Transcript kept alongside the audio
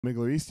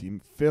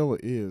Migliarese, Phil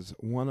is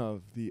one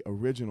of the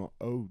original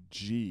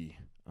OG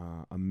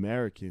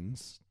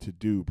Americans to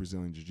do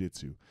Brazilian Jiu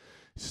Jitsu.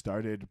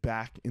 Started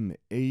back in the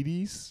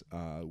 80s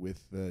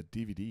with the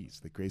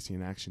DVDs, the Gracie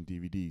in Action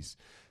DVDs.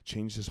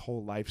 Changed his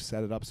whole life,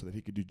 set it up so that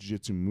he could do Jiu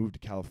Jitsu, moved to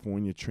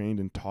California, trained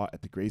and taught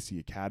at the Gracie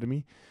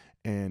Academy,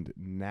 and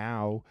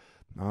now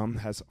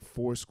has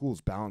 4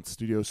 schools, balanced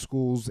studio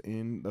schools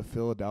in the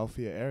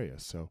Philadelphia area.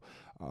 So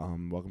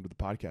welcome to the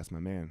podcast, my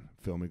man,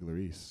 Phil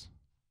Migliarese.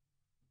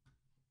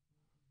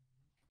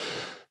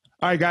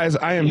 All right, guys,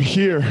 I am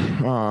here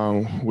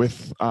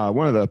with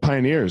one of the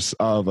pioneers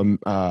of,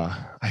 I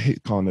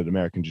hate calling it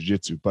American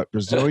Jiu-Jitsu, but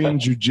Brazilian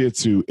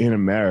Jiu-Jitsu in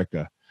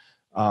America.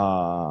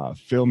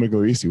 Phil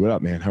Migliarese, what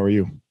up, man? How are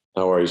you?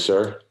 How are you,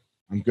 sir?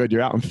 I'm good.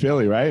 You're out in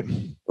Philly, right?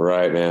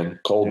 Right, man.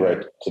 Cold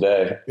right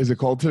today. Is it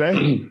cold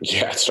today?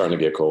 Yeah, it's starting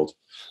to get cold.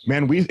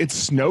 Man, it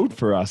snowed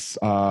for us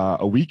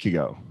a week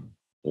ago.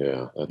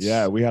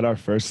 Yeah. We had our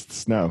first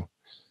snow.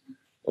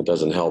 It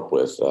doesn't help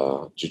with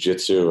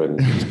jiu-jitsu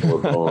and sore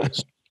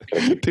bones.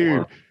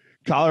 Dude,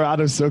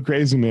 Colorado's so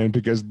crazy, man,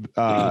 because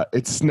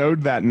it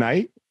snowed that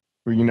night.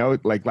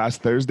 Like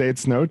last Thursday it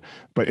snowed,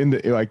 but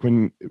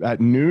when at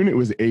noon it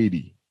was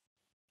 80.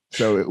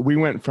 So we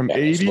went from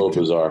 80 to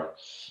bizarre.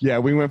 Yeah,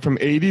 we went from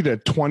 80 to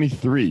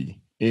 23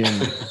 in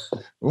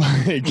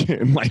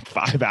like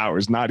 5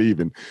 hours, not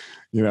even.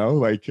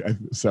 Colorado's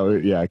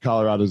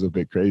a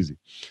bit crazy.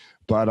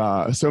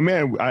 But so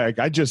man,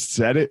 I just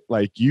said it,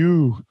 like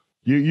you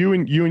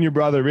and your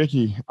brother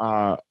Ricky,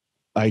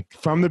 like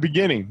from the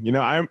beginning,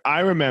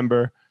 I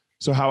remember.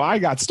 So how I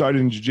got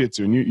started in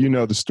jiu-jitsu, and you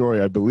know the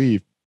story, I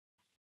believe,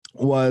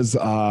 was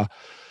John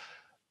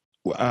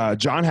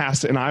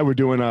Hassett and I were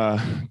doing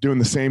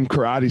the same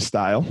karate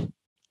style,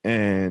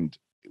 and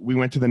we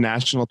went to the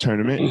national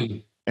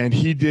tournament, and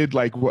he did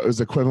like what was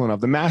equivalent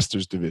of the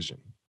masters division,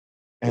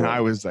 and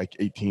I was like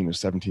 18 or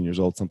 17 years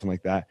old, something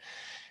like that.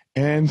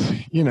 And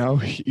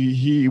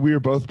we were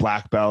both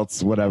black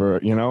belts, whatever,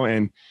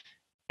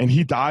 and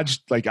he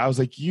dodged, like, I was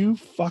like, you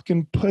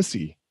fucking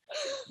pussy,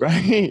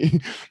 right?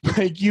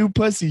 Like, you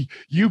pussy,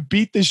 you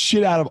beat the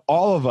shit out of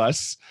all of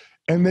us,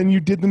 and then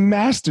you did the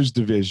masters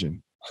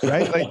division,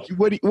 right? Like,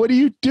 what are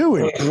you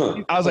doing?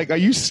 I was like, are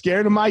you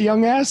scared of my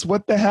young ass?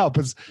 What the hell?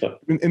 Because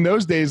in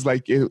those days,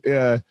 like, you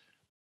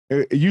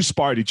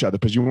sparred each other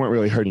because you weren't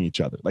really hurting each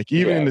other. Like,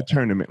 even in the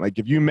tournament, like,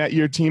 if you met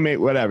your teammate,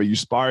 whatever, you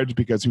sparred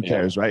because who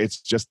cares, right?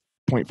 It's just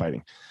point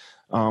fighting.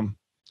 And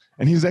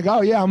he's like, oh,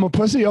 yeah, I'm a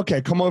pussy?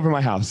 Okay, come over to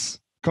my house.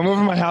 Come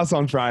over to my house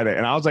on Friday.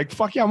 And I was like,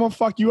 fuck yeah, I'm going to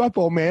fuck you up,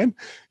 old man.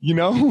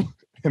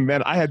 And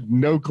then I had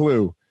no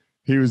clue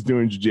he was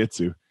doing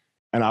jiu-jitsu.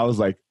 And I was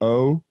like,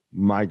 oh,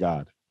 my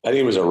God. I think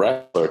he was a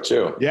wrestler,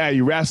 too. Yeah,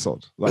 he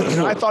wrestled. Like,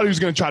 I thought he was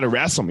going to try to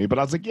wrestle me. But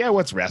I was like, yeah,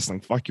 what's wrestling?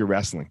 Fuck your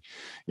wrestling.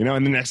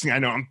 And the next thing I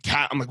know, I'm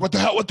like, what the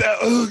hell? What the hell?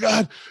 Oh,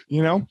 God.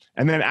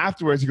 And then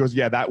afterwards, he goes,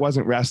 yeah, that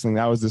wasn't wrestling.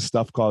 That was this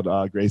stuff called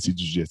Gracie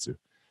Jiu-Jitsu.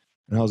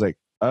 And I was like,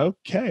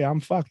 okay,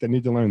 I'm fucked. I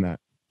need to learn that.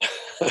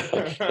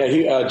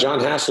 John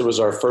Hassett was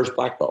our first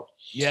black belt.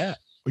 Yeah.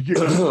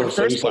 So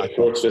he's like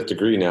fourth, fifth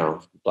degree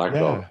now, black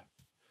belt.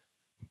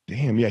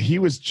 Damn, yeah. He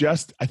was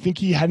I think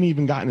he hadn't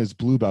even gotten his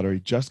blue belt, or he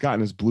just gotten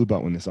his blue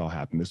belt when this all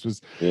happened. This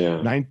was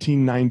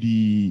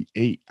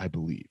 1998, I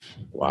believe.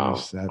 Wow.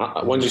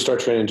 When did you start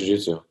training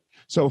jiu-jitsu?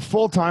 So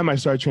full time, I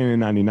started training in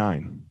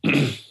 99,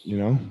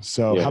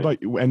 So how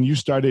about you? And you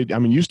started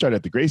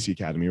at the Gracie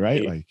Academy,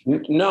 right? Like,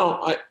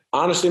 no,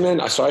 honestly,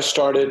 man, so I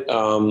started,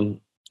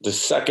 the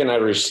second I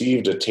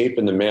received a tape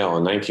in the mail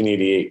in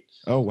 1988.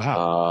 Oh,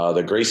 wow.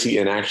 The Gracie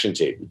in Action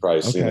tape. You've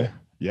probably seen it.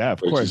 Yeah,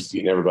 of course.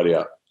 Beating everybody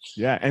up.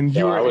 Yeah. And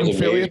you were in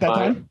Philly at that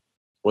time?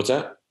 What's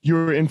that? You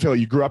were in Philly.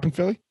 You grew up in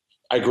Philly?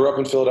 I grew up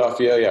in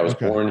Philadelphia. Yeah, I was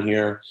born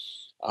here.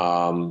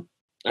 I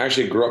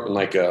actually grew up in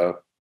like a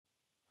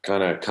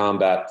kind of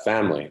combat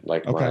family.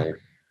 Like my,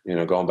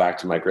 going back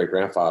to my great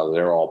grandfather,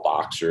 they were all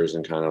boxers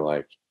and kind of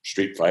like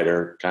street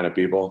fighter kind of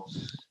people.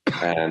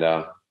 And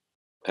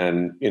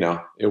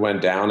it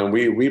went down, and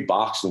we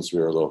boxed since we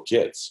were little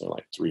kids, so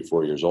like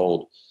 3-4 years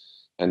old.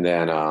 And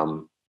then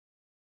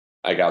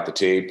I got the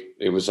tape.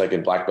 It was like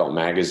in Black Belt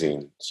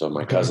magazine. So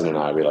my cousin and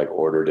I, we like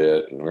ordered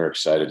it, and we were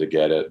excited to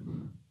get it.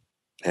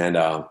 And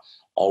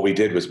all we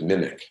did was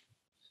mimic.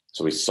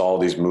 So we saw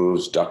these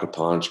moves, duck a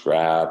punch,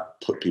 grab,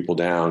 put people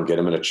down, get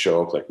them in a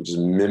choke. Like, we just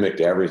mimicked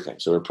everything.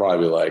 So we're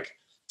probably like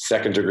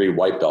 2nd degree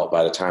white belt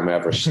by the time I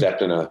ever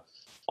stepped on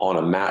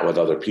a mat with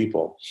other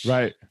people.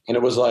 Right. And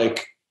it was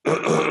like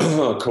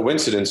a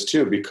coincidence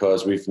too,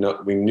 because we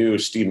knew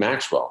Steve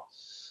Maxwell.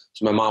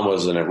 So my mom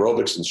was an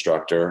aerobics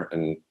instructor,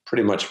 and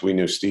pretty much we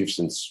knew Steve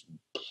since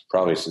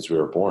we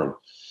were born.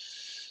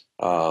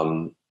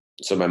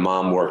 So my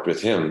mom worked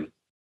with him,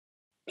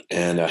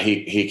 and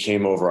he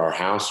came over our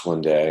house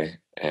one day,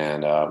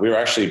 and we were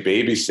actually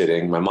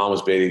babysitting. My mom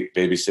was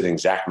babysitting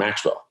Zach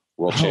Maxwell,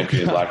 world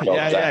champion black belt.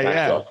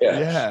 Maxwell.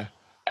 Yeah.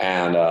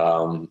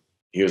 And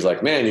he was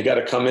like, man, you got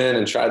to come in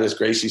and try this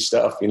Gracie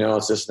stuff.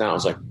 It's this now. I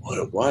was like,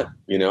 what?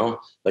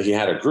 Like, he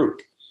had a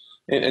group.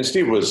 And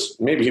Steve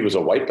he was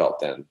a white belt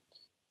then.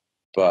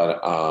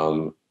 But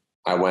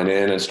I went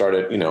in and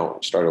started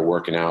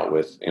working out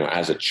with,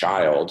 as a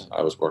child,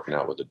 I was working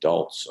out with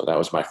adults. So that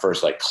was my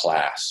first like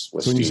class.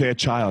 With So when Steve. you say a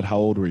child, how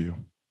old were you?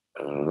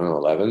 I don't know,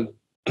 11.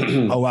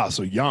 Oh, wow.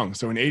 So young.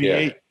 So in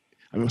 88, Yeah.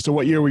 I mean, so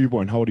what year were you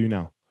born? How old are you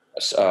now?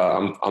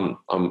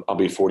 I'll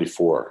be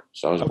 44.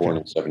 So I was born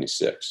in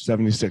 76.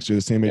 76. You're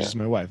the same age as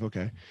my wife.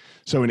 Okay.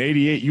 So in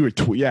 88, you were,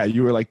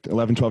 you were like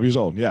 11, 12 years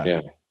old. Yeah.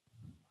 Yeah.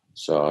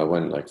 So I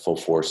went like full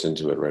force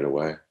into it right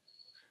away.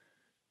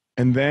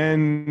 And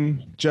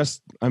then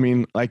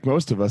like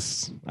most of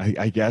us,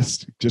 I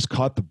guess, just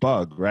caught the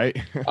bug, right?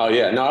 Oh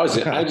yeah. No,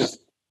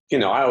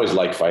 I always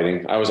liked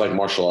fighting. I was like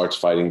martial arts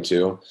fighting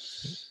too.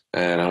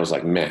 And I was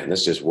like, man,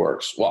 this just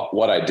works. Well,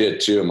 what I did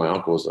too, my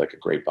uncle was like a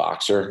great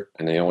boxer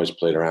and they always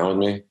played around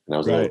with me. And I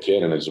was a little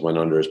kid and I just went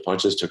under his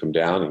punches, took him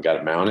down and got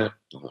him mounted.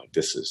 I'm like,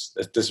 this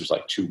was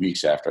like 2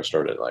 weeks after I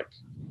started like,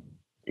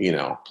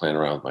 playing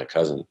around with my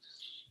cousin,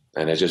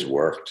 and it just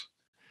worked.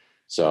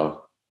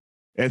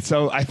 And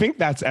so I think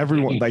that's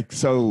everyone. Like,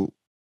 so,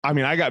 I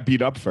mean, I got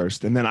beat up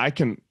first and then I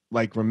can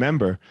like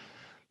remember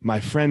my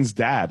friend's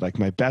dad, like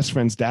my best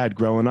friend's dad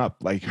growing up,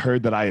 like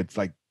heard that I had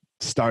like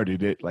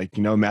started it, like,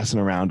 messing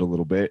around a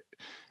little bit.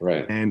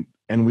 Right. And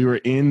we were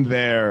in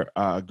their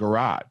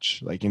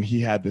garage, like, and he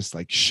had this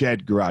like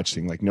shed garage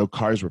thing, like no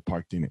cars were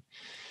parked in it.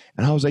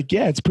 And I was like,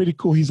 yeah, it's pretty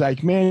cool. He's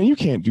like, man, you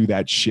can't do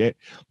that shit.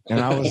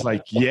 And I was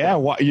like, yeah,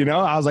 what,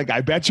 I was like,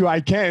 I bet you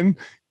I can.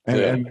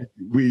 And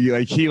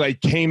he like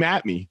came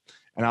at me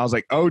and I was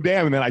like, oh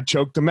damn. And then I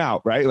choked him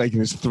out. Right. Like, and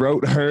his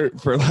throat hurt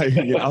for like,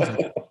 I was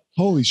like,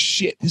 holy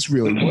shit, this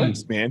really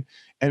works, man.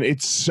 And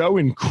it's so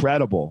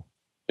incredible.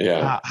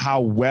 Yeah.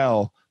 How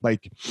well,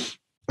 like,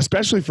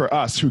 especially for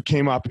us who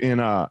came up in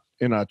a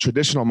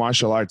traditional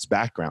martial arts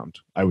background,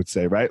 I would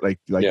say, right? Like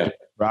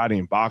karate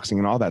and boxing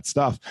and all that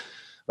stuff.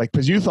 Like,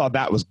 because you thought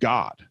that was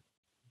God.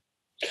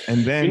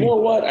 And then, you know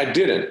what? I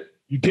didn't.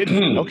 You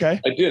didn't? Okay.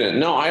 I didn't.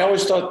 No, I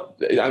always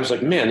thought, I was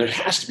like, man, there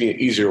has to be an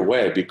easier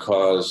way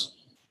because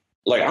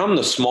like I'm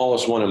the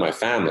smallest one in my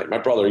family. My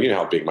brother, you know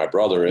how big my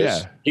brother is.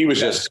 Yeah. He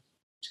was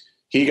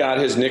he got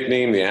his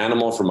nickname, the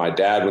animal, from my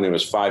dad when he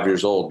was 5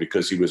 years old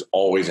because he was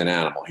always an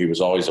animal. He was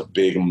always a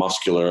big,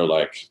 muscular,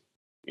 like,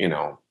 my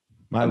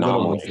anomaly.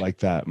 Little one's like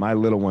that. My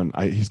little one,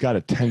 he's got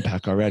a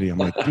 10-pack already. I'm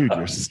like, dude,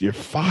 you're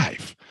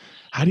 5.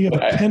 How do you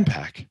have a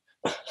 10-pack?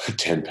 A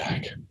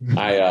 10-pack.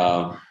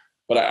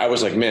 But I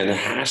was like, man, there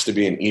has to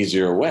be an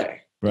easier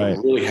way. Right.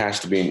 There really has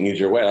to be an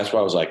easier way. That's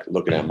why I was like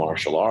looking at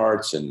martial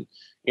arts and,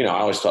 I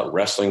always thought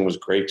wrestling was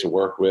great to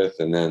work with.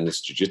 And then this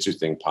jiu-jitsu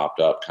thing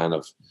popped up kind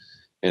of,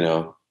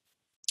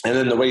 and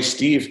then the way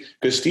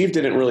because Steve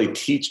didn't really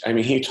teach. I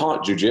mean, he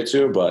taught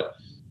jiu-jitsu, but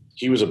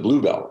he was a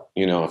blue belt.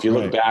 If you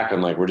look back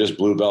and like, we're just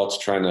blue belts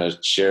trying to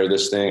share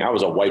this thing. I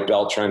was a white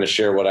belt trying to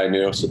share what I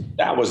knew. So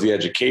that was the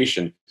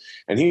education.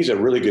 And he's a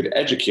really good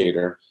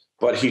educator,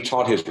 but he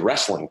taught his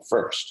wrestling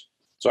first.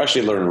 So I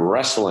actually learned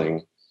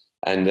wrestling.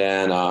 And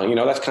then,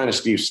 that's kind of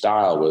Steve's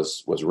style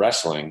was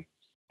wrestling.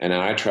 And then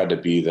I tried to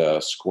be the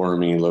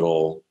squirmy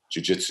little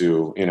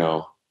jiu-jitsu,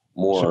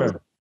 more,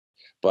 sure.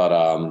 But,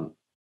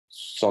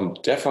 so I'm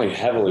definitely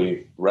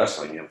heavily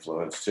wrestling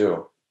influenced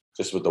too,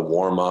 just with the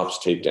warm-ups,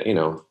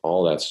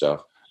 all that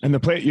stuff. And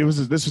this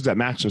was at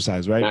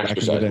Maxercise, right?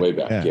 Maxercise, way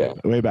back, yeah.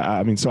 Way back.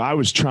 I mean, so I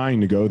was trying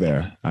to go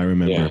there, I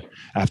remember,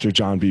 after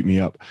John beat me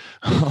up.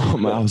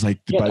 I was like...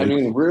 I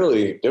mean,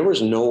 really, there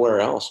was nowhere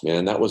else,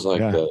 man. That was like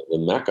the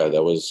Mecca.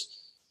 That was,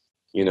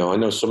 I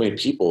know so many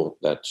people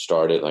that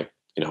started, like,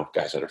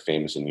 guys that are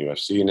famous in the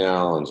UFC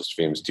now and just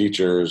famous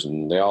teachers,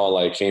 and they all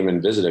like came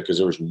and visited because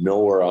there was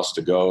nowhere else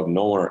to go,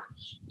 nowhere.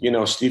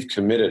 Steve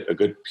committed a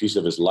good piece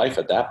of his life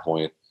at that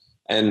point.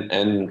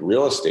 And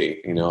real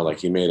estate, like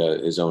he made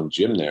his own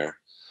gym there,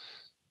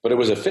 but it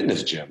was a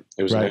fitness gym.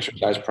 It was an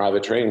exercise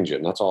private training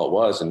gym. That's all it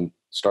was. And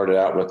started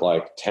out with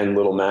like 10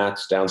 little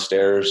mats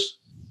downstairs.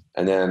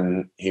 And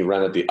then he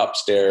rented the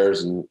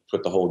upstairs and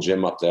put the whole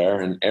gym up there.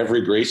 And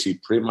every Gracie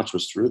pretty much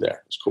was through there.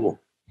 It was cool.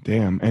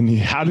 Damn. And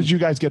how did you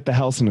guys get the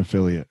Helson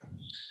affiliate?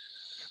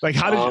 Like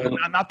how did you,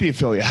 not the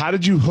affiliate, how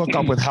did you hook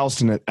up with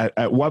Helson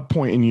at what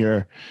point in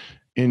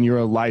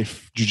your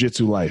life,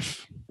 jiu-jitsu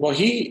life? Well,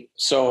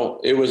 so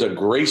it was a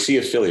Gracie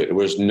affiliate. There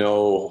was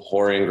no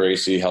Horian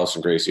Gracie,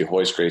 Helson Gracie,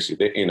 Hoist Gracie.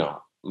 They,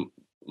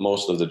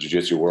 most of the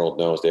jiu-jitsu world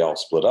knows they all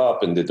split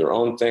up and did their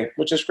own thing,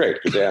 which is great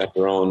because they had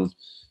their own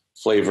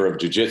flavor of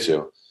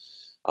jiu-jitsu.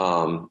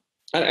 And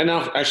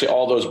now actually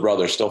all those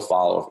brothers still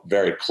follow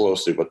very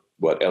closely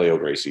what Eliot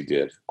Gracie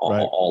did,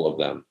 all of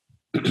them.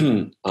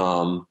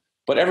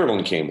 But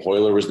everyone came.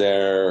 Hoyler was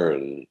there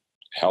and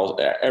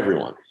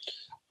everyone.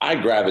 I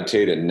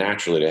gravitated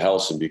naturally to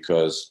Helson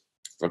because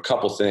for a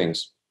couple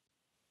things.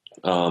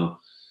 I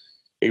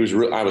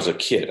was a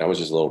kid. I was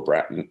just a little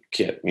brat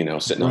kid,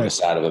 sitting on the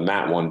side of a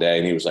mat one day,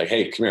 and he was like,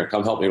 "Hey, come here,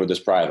 come help me with this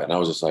private." And I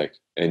was just like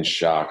in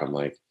shock. I'm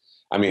like,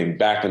 I mean,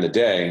 back in the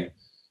day,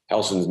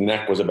 Helson's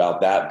neck was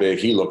about that big.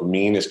 He looked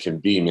mean as can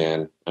be,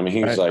 man. I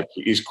mean,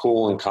 he's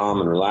cool and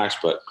calm and relaxed,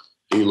 but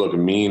he looked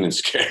mean and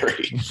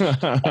scary.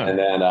 And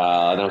then and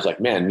I was like,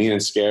 man, mean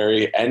and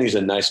scary, and he's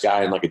a nice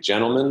guy and like a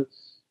gentleman.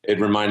 It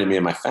reminded me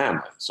of my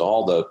family. So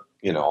all the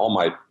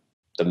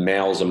the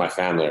males in my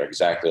family are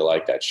exactly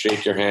like that.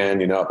 Shake your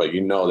hand, but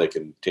they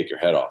can take your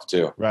head off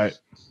too. Right.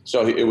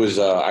 So it was,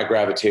 I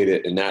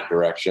gravitated in that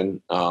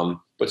direction.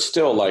 But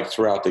still, like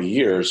throughout the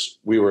years,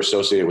 we were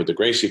associated with the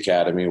Gracie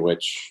Academy,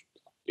 which,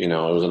 it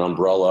was an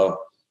umbrella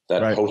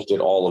that hosted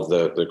all of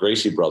the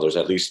Gracie brothers,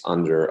 at least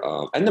under,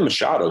 and the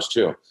Machados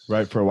too.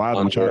 Right. For a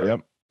while. Machado,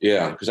 yep.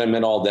 Yeah. Cause I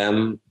met all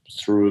them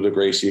through the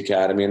Gracie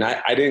Academy, and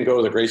I didn't go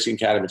to the Gracie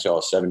Academy until I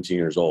was 17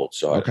 years old.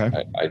 So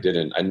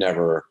I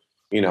never,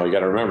 you got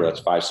to remember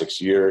that's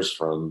 5-6 years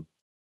from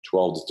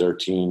 12 to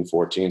 13,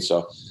 14.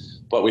 So,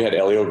 but we had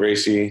Eliot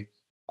Gracie,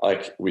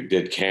 like we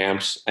did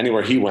camps.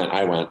 Anywhere he went,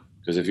 I went.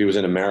 Because if he was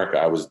in America,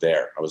 I was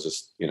there. I was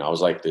just, I was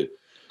like the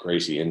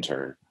Gracie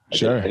intern. I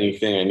did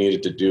anything I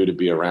needed to do to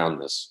be around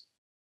this.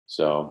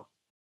 So,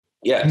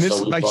 yeah. And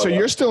so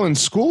you're still in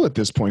school at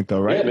this point, though,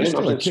 right? Yeah, man,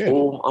 I'm in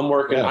school. I'm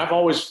working. Yeah. I've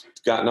always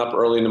gotten up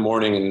early in the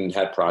morning and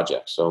had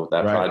projects. So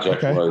that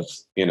project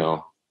was,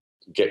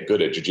 get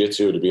good at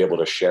jiu-jitsu to be able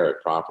to share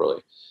it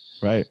properly.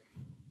 Right.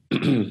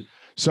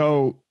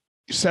 So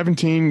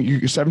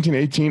 17,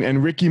 18,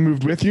 and Ricky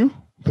moved with you?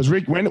 Because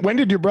Rick, when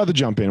did your brother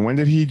jump in? When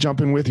did he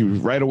jump in with you?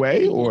 Right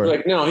away,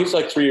 or no? He's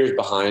like 3 years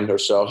behind or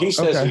so. He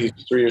says he's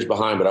 3 years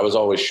behind, but I was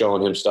always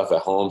showing him stuff at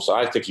home, so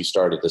I think he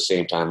started at the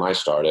same time I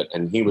started,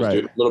 and he was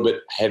doing a little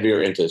bit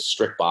heavier into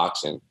strict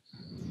boxing,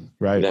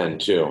 then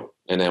too.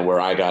 And then where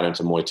I got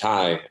into Muay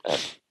Thai,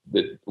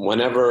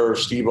 whenever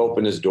Steve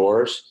opened his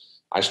doors,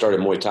 I started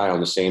Muay Thai on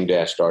the same day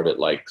I started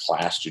like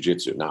class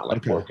jiu-jitsu, not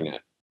like working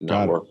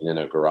in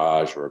a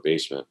garage or a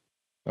basement.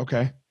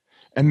 Okay.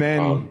 And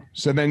then,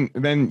 so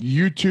then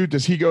you two,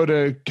 does he go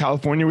to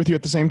California with you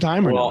at the same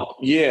time? Or no?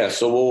 Yeah.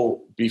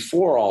 So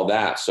before all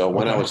that, so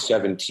when I was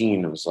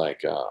 17, it was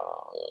like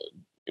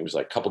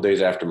a couple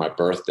days after my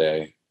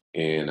birthday,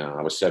 and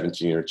I was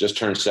 17 or just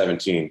turned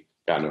 17,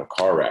 got into a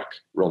car wreck,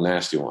 real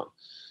nasty one.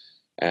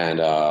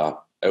 And,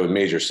 it was a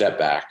major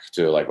setback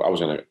to like, I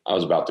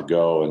was about to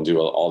go and do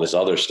all this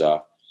other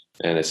stuff.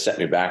 And it set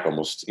me back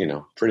almost,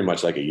 pretty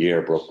much like a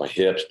year, broke my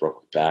hips, broke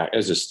my back. It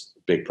was just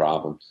big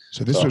problem.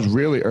 So this was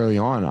really early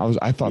on.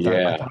 I thought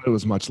it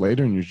was much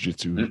later in your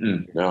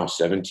jiu-jitsu. No,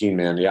 17,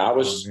 man. Yeah,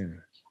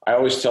 I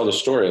always tell the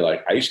story.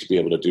 Like I used to be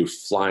able to do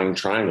flying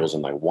triangles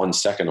in like 1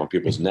 second on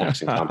people's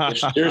necks in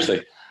competition.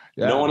 Seriously.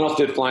 No one else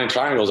did flying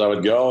triangles. I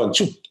would go and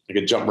I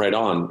could jump right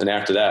on. And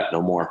after that,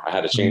 no more. I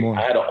had to change.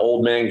 I had an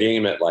old man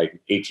game at like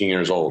 18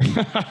 years old.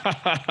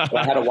 But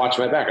I had to watch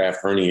my back. I have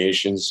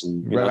herniations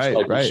and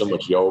do so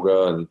much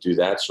yoga and do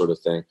that sort of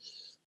thing.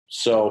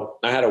 So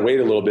I had to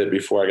wait a little bit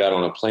before I got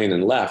on a plane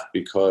and left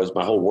because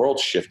my whole world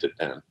shifted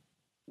then.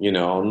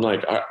 I'm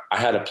like, I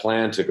had a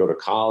plan to go to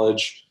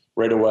college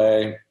right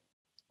away,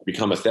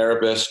 become a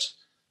therapist,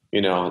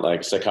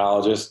 like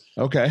psychologist.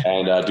 Okay.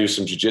 And do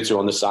some jiu-jitsu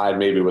on the side,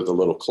 maybe with a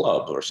little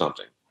club or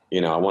something.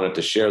 I wanted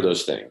to share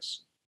those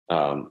things,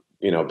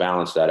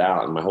 balance that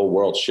out. And my whole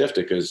world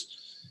shifted because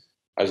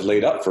I was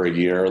laid up for a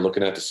year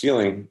looking at the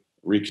ceiling,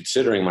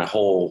 reconsidering your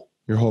whole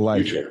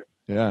life. Future.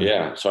 Yeah.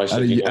 Yeah. So I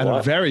said, at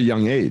a very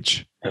young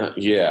age.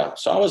 Yeah.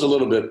 So I was a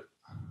little bit,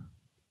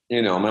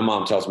 my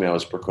mom tells me I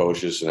was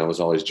precocious and I was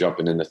always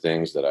jumping into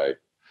things that I,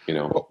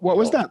 What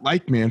was that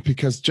like, man?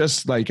 Because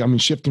just like,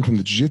 shifting from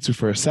the jiu-jitsu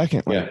for a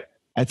second,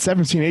 at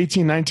 17,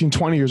 18, 19,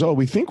 20 years old,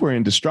 we think we're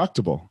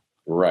indestructible.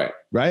 Right.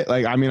 Right.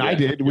 Like, I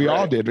did, we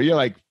all did, but you're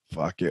like,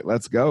 fuck it,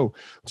 let's go.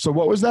 So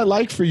what was that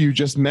like for you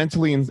just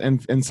mentally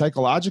and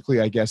psychologically,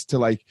 I guess, to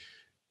like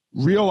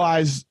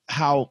realize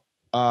how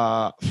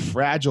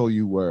fragile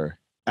you were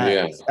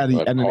at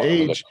an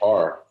age?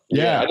 Car.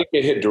 Yeah, I didn't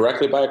get hit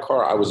directly by a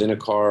car. I was in a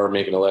car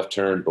making a left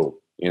turn, but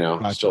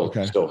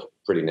still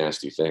pretty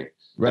nasty thing.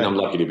 Right. And I'm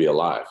lucky to be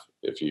alive.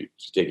 If you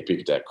take a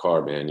peek at that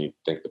car, man, you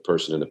think the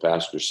person in the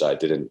passenger side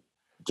didn't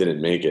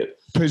make it.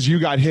 Because you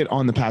got hit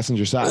on the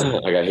passenger side.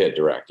 I got hit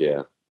direct.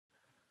 Yeah.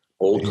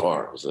 Old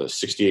car. It was a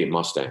 68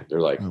 Mustang.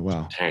 They're like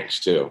tanks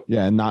too.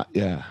 Yeah.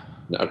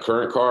 A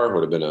current car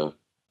would have been a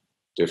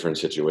different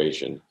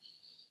situation.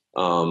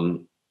 I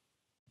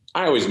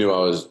always knew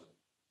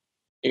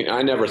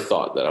I never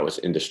thought that I was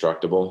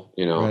indestructible,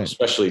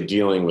 especially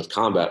dealing with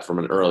combat from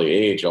an early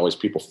age. Always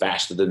people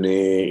faster than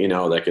me,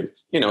 that could,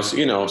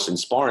 it's in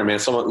sparring, man.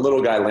 Some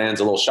little guy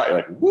lands a little shot, you're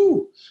like,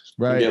 woo.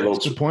 Right.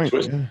 That's a point.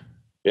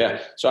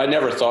 Yeah. So I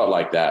never thought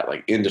like that,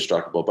 like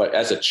indestructible. But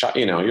as a child,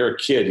 you're a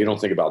kid, you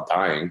don't think about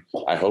dying.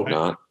 I hope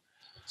not.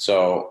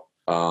 So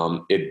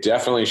it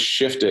definitely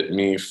shifted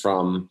me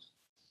from,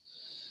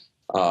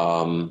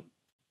 and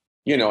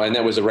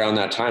that was around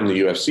that time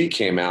the UFC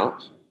came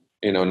out,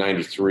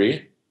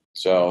 93.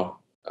 So,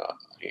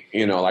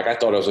 like I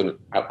thought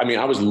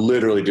I was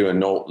literally doing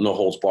no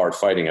holds barred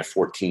fighting at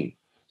 14.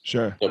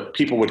 Sure. So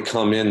people would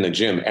come in the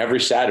gym every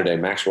Saturday.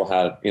 Maxwell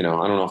had, I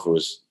don't know if it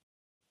was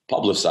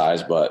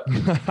publicized, but,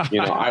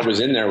 I was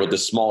in there with the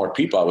smaller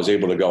people. I was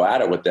able to go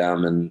at it with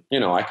them and,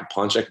 I could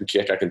punch, I can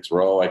kick, I can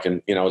throw, I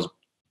can,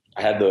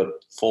 I had the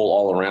full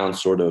all around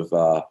sort of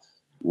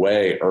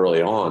way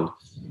early on.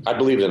 I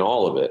believed in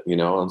all of it,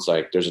 it's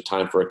like, there's a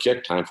time for a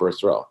kick, time for a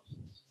throw.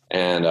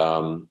 And,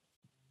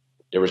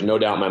 there was no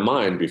doubt in my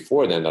mind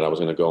before then that I was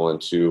going to go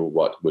into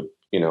what would,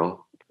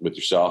 with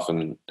yourself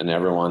and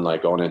everyone,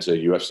 like going into a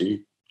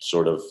UFC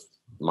sort of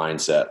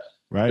mindset.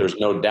 Right. There's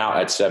no doubt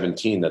at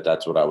 17 that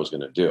that's what I was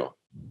going to do.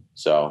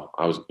 So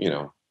I was,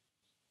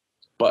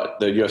 but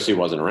the UFC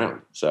wasn't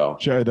around. So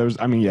sure. There was,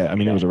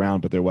 it was around,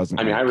 but there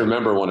wasn't. I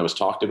remember when it was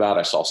talked about,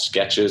 I saw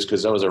sketches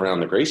because I was around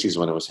the Gracies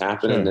when it was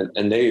happening. Sure.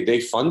 And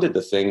they funded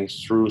the thing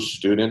through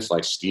students,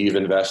 like Steve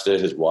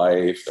invested, his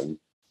wife, and,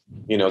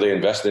 they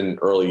invested in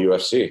early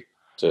UFC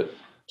to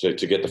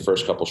get the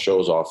first couple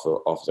shows off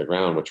the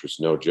ground, which was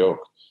no joke.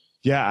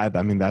 Yeah.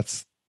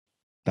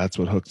 That's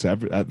what hooks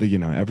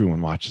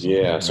everyone watches.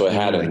 Yeah. So it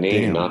had a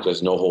name, not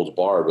just no holds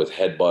barred with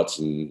headbutts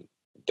and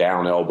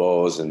down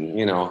elbows and,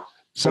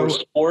 So for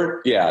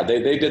sport, yeah,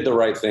 they did the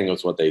right thing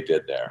with what they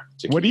did there.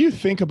 What do you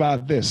think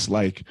about this?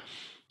 Like,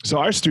 so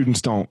our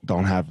students don't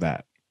have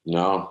that.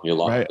 No, you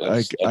lost. Right?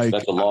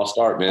 That's a lost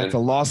art, man. That's a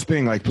lost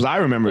thing. Like, because I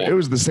remember it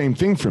was the same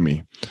thing for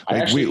me. I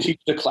actually teach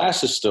the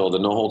classes still, the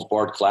no holds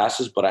barred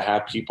classes, but I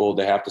have people,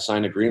 they have to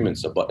sign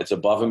agreements. But it's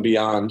above and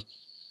beyond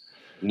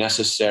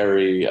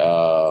necessary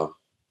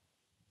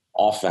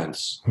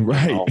offense.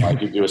 Right.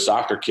 Like you do a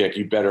soccer kick,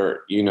 you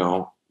better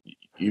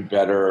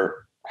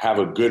have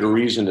a good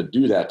reason to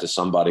do that to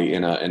somebody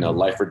in a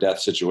life or death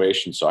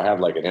situation. So I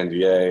have like an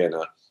NDA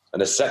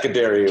and a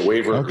secondary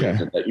waiver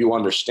agreement that you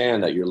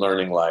understand that you're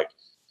learning, like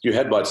you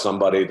headbutt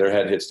somebody, their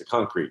head hits the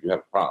concrete, you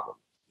have a problem.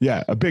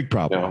 Yeah, a big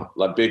problem.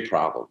 A big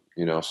problem.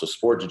 So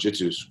sport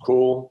jiu-jitsu is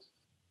cool,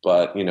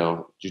 but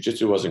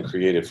jiu-jitsu wasn't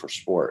created for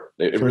sport.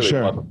 It for really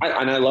sure. wasn't.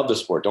 I love the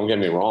sport. Don't get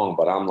me wrong,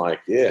 but I'm like,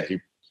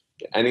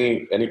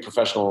 any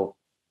professional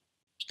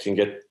can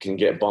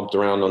get bumped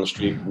around on the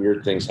street.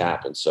 Weird things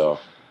happen. So.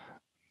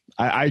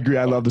 I agree.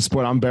 I love the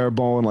sport. I'm bare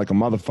bowling like a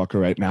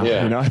motherfucker right now.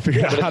 Yeah. I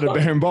figured out how to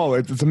bare and bowl.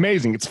 It's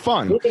amazing. It's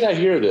fun. Where did I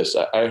hear this?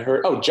 I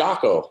heard,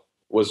 Jocko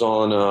was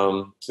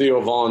on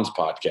Theo Vaughn's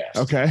podcast.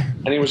 Okay.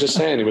 And he was just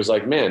saying, he was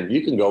like, man,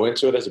 you can go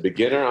into it as a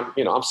beginner. I'm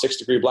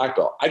 6-degree black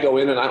belt. I go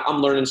in and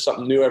I'm learning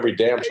something new every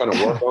day. I'm trying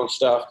to work on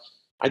stuff.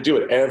 I do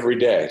it every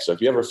day. So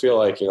if you ever feel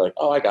like you're like,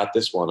 oh, I got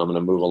this one, I'm going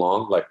to move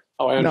along. Like,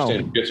 oh, I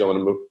understand. No. I'm going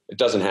to move. It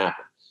doesn't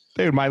happen.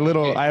 Dude,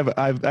 I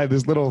have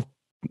this little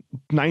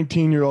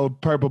 19-year-old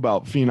purple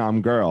belt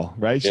phenom girl,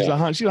 right? She's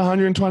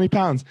 120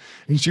 pounds.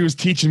 And she was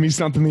teaching me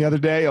something the other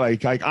day.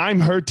 Like I'm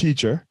her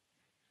teacher.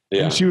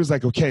 Yeah. And she was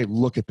like, okay,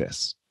 look at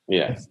this.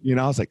 Yeah.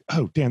 I was like,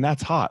 oh, damn,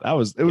 that's hot. It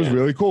was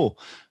really cool.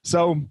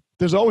 So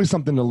there's always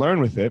something to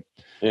learn with it.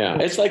 Yeah.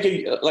 It's like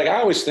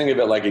I always think of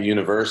it like a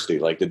university.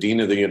 Like the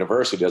dean of the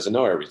university doesn't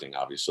know everything,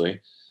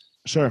 obviously.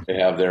 Sure. They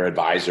have their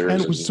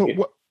advisors. And so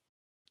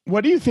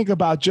what do you think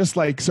about just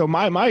like, so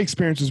my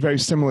experience is very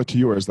similar to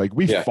yours. Like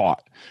we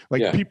fought,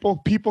 like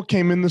people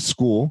came in the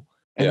school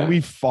and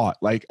we fought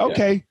like,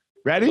 okay,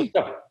 ready?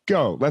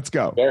 Go. Let's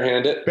go.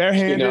 Barehanded,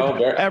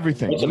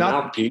 everything. It's a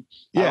mouthpiece.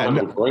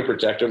 Brain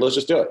protector. Let's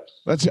just do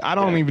it. I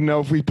don't even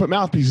know if we put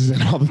mouthpieces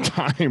in all the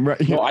time,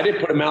 right? No, I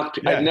didn't put a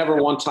mouthpiece. I never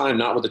one time,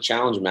 not with the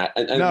challenge mat.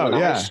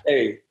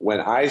 And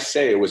when I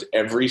say it was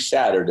every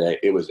Saturday,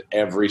 it was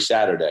every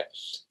Saturday.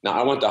 Now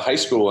I went to high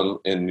school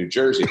in New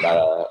Jersey, about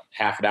a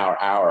half an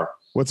hour.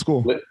 What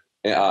school?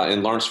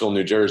 In Lawrenceville,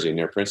 New Jersey,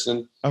 near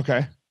Princeton.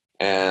 Okay.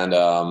 And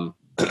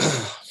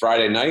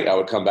Friday night, I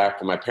would come back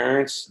from my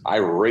parents. I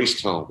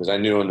raced home because I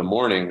knew in the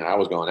morning I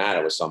was going at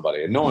it with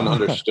somebody, and no one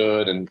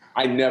understood. And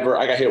I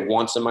got hit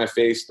once in my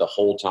face the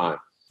whole time.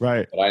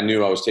 Right. But I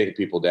knew I was taking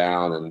people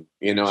down, and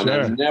and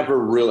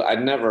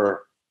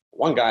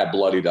one guy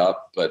bloodied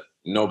up, but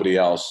nobody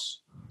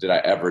else did I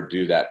ever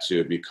do that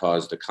to,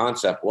 because the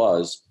concept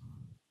was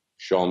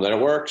show them that it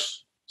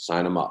works,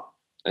 sign them up.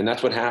 And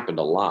that's what happened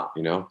a lot,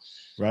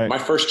 Right. My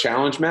first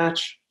challenge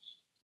match,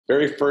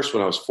 very first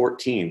when I was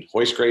 14,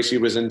 Hoist Gracie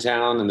was in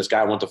town, and this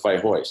guy wanted to fight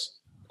Hoist.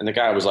 And the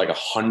guy was like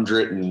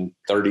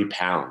 130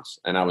 pounds,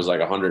 and I was like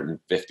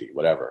 150,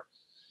 whatever.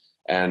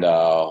 And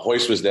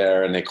Hoist was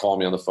there, and they called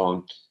me on the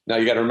phone. Now,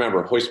 you got to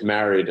remember, Hoist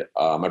married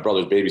my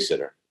brother's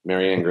babysitter,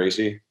 Marianne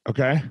Gracie.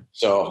 Okay.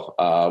 So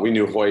we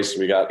knew Hoist.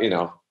 We got,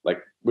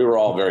 we were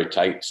all very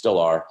tight, still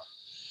are.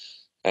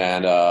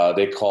 And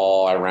they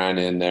call, I ran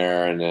in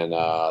there, and then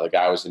the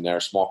guy was in there,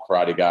 a small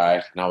karate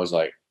guy. And I was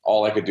like,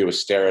 all I could do was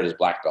stare at his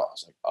black belt. I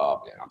was like,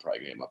 oh man, I'm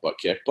probably getting my butt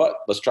kicked, but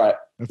let's try it.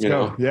 Let's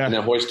go. Yeah. And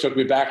then Hoist took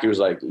me back. He was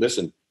like,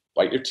 listen,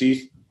 bite your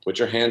teeth, put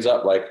your hands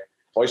up like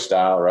Hoist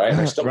style, right? And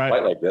I still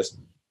fight like this.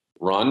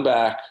 Run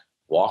back,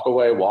 walk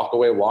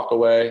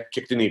away,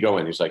 kick the knee, go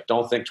in. He's like,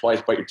 don't think twice,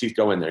 bite your teeth,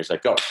 go in there. He's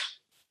like, go.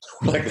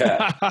 Like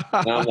that.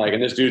 And I'm like,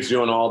 and this dude's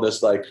doing all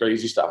this like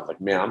crazy stuff. I'm like,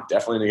 man, I'm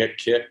definitely gonna get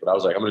kicked. But I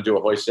was like, I'm gonna do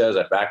what Hoist says.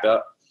 I backed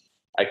up.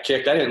 I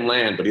kicked. I didn't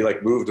land, but he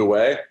like moved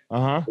away.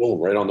 Boom,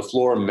 right on the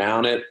floor,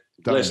 mounted.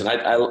 Done. Listen,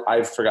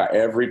 I forgot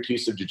every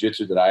piece of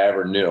jiu-jitsu that I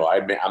ever knew.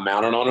 I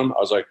mounted on him. I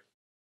was like,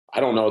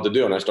 I don't know what to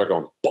do. And I start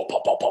going, bop,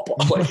 bop, bop, bop,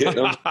 bop, like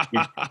hitting him.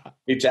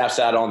 He taps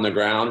out on the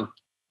ground.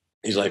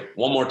 He's like,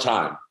 one more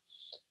time.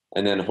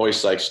 And then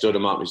Hoist like stood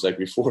him up. He's like,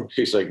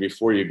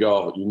 before you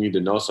go, you need to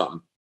know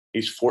something.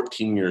 He's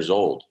 14 years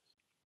old.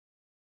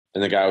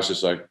 And the guy was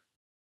just like,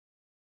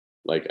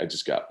 Like I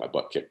just got my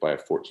butt kicked by a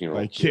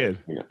 14-year-old kid.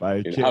 By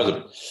a kid.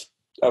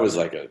 I was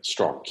like a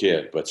strong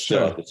kid, but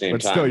still at the same time.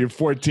 But still, you're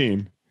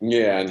 14.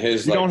 Yeah, and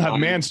you don't have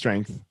man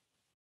strength.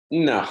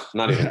 No,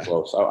 not even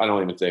close. I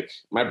don't even think.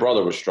 My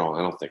brother was strong.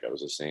 I don't think I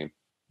was the same.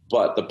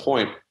 But the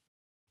point,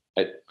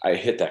 I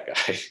hit that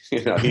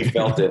guy. He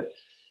felt it.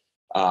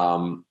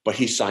 But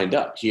he signed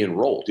up. He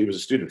enrolled. He was a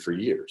student for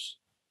years.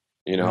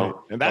 Right.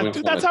 And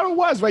that's how it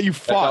was, right? You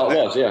fought. That's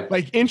how it was, yeah.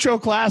 Like intro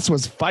class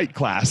was fight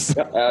class.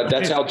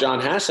 That's how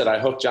John Hassett. I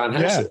hooked John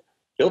Hassett.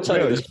 He'll tell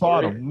you this.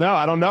 Fought him. No,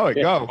 I don't know it.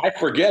 Go. I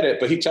forget it,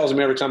 but he tells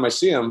me every time I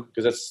see him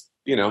because that's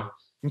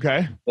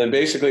Okay. And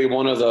basically,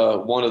 one of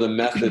the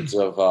methods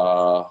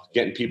of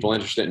getting people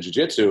interested in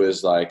jiu-jitsu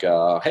is like,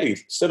 hey,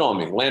 sit on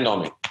me, land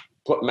on me,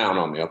 put mount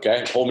on me,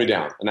 okay, hold me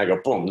down, and I go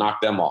boom,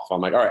 knock them off.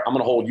 I'm like, all right, I'm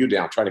gonna hold you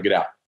down, try to get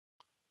out.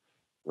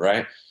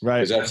 Right.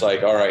 Because that's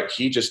like, all right,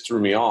 he just threw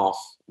me off.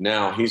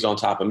 Now he's on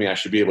top of me. I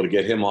should be able to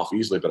get him off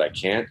easily, but I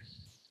can't.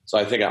 So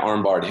I think I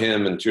armbarred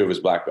him and 2 of his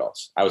black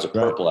belts. I was a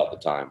purple at the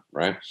time,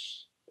 right?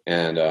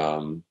 And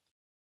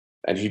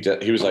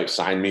he was like,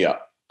 sign me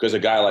up. Because a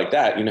guy like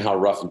that, you know how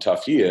rough and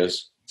tough he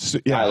is.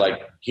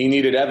 He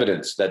needed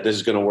evidence that this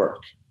is going to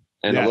work.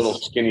 And a little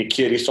skinny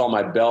kid, he saw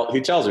my belt.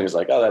 He tells me, he's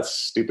like, oh, that's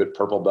stupid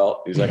purple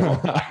belt. He's like, oh,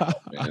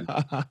 man.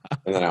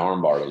 And then I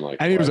armbarred him.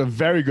 And he was a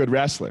very good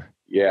wrestler.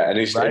 Yeah. And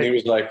he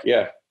was like,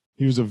 yeah.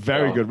 He was a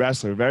very good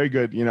wrestler, very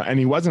good, and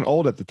he wasn't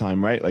old at the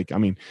time, right? Like, I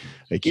mean,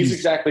 he's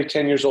exactly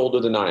 10 years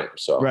older than I am.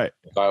 So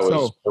if I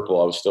was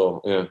purple, I was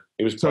still,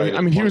 he was. So, I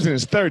mean, he was in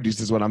his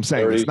 30s is what I'm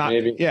saying. 30s, it's not,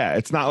 maybe. Yeah.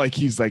 It's not like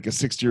he's like a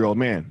 60-year-old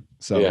man.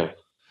 So, yeah,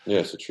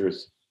 it's the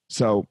truth.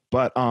 So,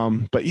 but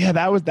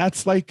yeah,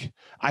 that's like,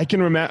 I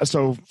can remember.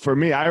 So for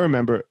me, I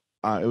remember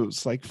it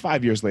was like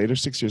 6 years later.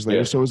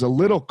 So it was a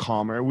little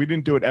calmer. We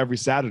didn't do it every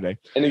Saturday.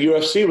 And the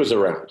UFC was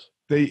around.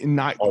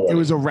 It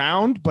was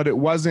around, but it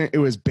was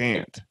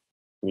banned.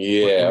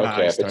 Yeah,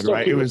 okay. Started,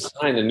 right? It was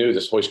kind of knew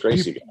this Hoist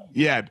Gracie guy.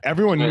 Yeah,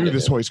 everyone knew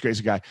this Hoist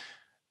Gracie guy.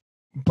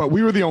 But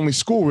we were the only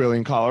school really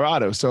in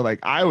Colorado. So like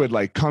I would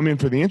like come in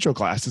for the intro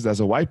classes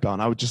as a white belt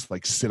and I would just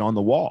like sit on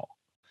the wall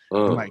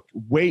and like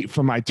wait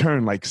for my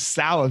turn, like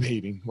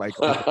salivating, like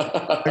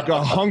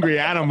a hungry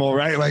animal,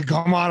 right? Like,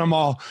 come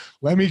on,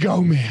 let me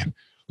go, man.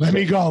 Let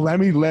me go.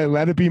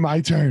 Let it be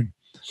my turn.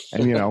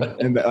 And,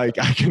 and like,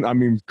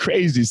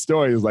 crazy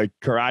stories, like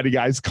karate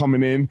guys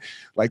coming in.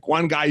 Like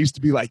one guy used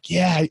to be like,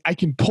 yeah, I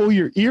can pull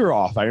your ear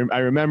off. I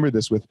remember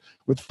this with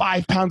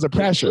 5 pounds of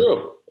pressure.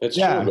 It's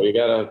true, but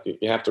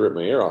you have to rip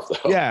my ear off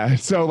though. Yeah.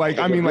 So like,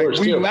 we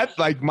let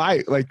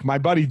my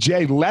buddy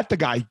Jay let the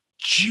guy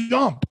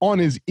jump on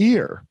his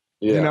ear,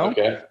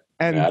 okay.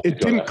 And it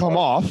didn't come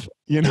off,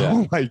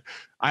 like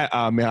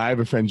I have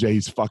a friend, Jay,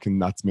 he's fucking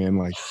nuts, man.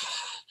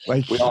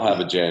 Like we all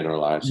have a Jay in our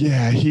lives.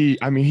 Yeah, he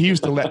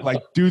used to let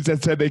like dudes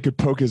that said they could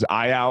poke his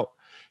eye out.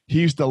 He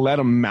used to let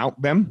them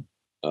mount them,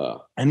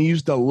 and he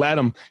used to let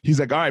them. He's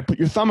like, all right, put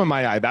your thumb in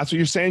my eye. That's what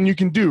you're saying you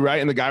can do, right?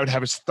 And the guy would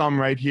have his thumb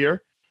right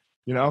here,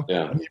 Yeah.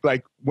 And he'd be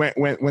like,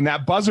 when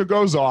that buzzer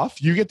goes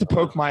off, you get to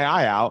poke my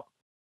eye out,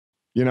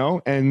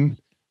 And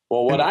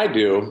what I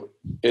do,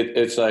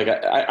 it's like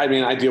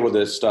I deal with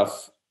this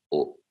stuff.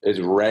 It's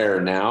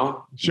rare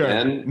now.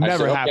 Sure,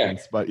 never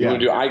happens. But yeah, you want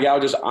to do eye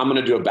gouges? I'm going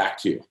to do it back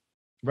to you.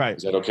 Right.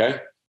 Is that okay?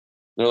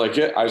 They're like,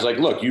 yeah. I was like,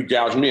 look, you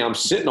gouge me. I'm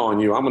sitting on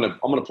you. I'm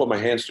gonna put my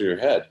hands through your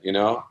head.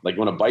 Like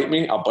you want to bite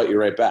me? I'll bite you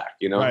right back.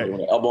 Right. You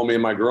want to elbow me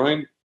in my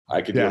groin?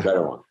 I could do a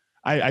better one.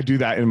 I do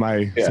that in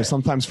my. So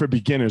sometimes for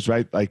beginners,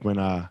 right? Like when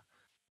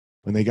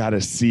they got to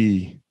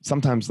see.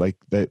 Sometimes like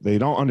they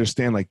don't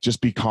understand. Like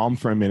just be calm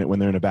for a minute when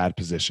they're in a bad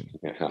position.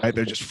 Yeah. Right?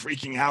 They're just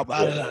freaking out.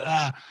 Blah, blah, blah,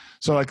 blah.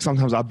 So like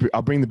sometimes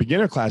I'll bring the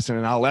beginner class in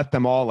and I'll let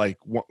them all like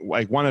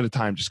one at a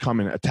time just come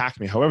and attack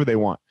me however they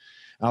want.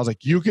 I was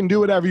like, you can do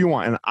whatever you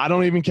want. And I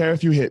don't even care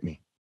if you hit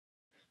me,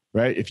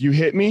 right? If you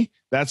hit me,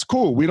 that's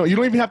cool. You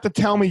don't even have to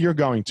tell me you're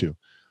going to,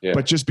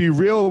 but just be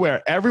real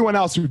aware. Everyone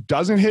else who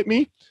doesn't hit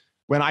me,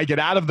 when I get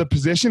out of the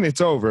position,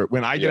 it's over.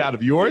 When I get out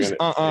of yours,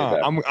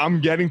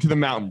 I'm getting to the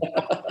mountain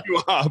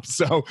you up.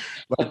 So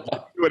like,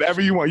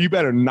 whatever you want, you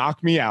better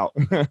knock me out.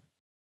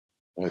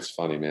 That's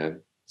funny, man.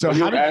 So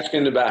you were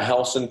asking about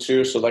Helson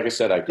too. So like I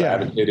said, I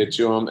gravitated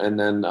to him and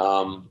then,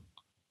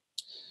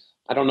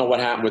 I don't know what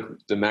happened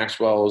with the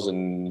Maxwells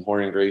and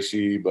Horian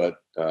Gracie, but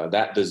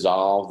that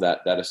dissolved,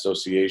 that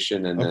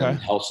association, and then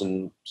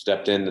Helson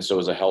stepped in, and so it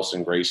was a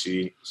Helson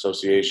Gracie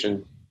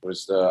association.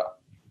 I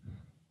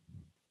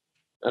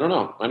don't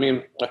know.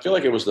 I feel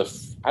like it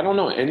was I don't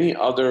know any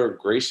other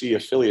Gracie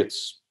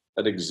affiliates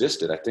that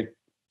existed. I think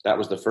that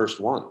was the first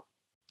one.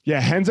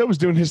 Yeah, Henzo was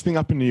doing his thing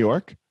up in New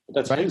York.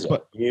 That's right? Henzo.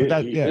 But he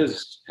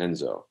is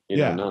Henzo.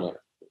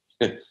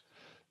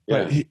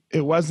 But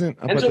it wasn't.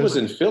 Henzo was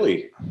in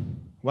Philly.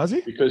 Was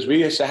he? Because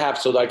we used to have,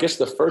 so I guess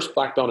the first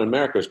black belt in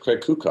America was Craig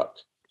Kukuk.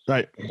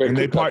 Right. And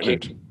they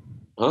partnered.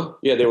 Huh?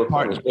 Yeah, they were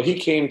partners. But he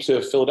came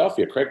to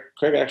Philadelphia.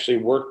 Craig actually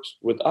worked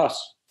with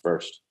us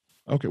first.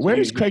 Okay. Where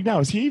is Craig now?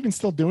 Is he even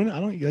still doing it? I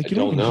don't even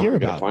hear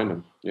about him. Find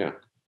him. Yeah.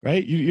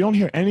 Right? You don't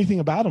hear anything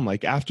about him.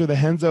 Like after the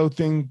Henzo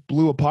thing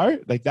blew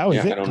apart, like that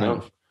was it. I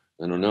don't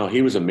know.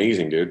 He was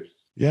amazing, dude.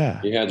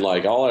 Yeah. He had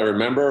like, all I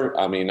remember,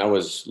 I mean, I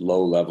was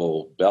low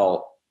level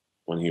belt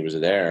when he was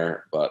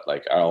there, but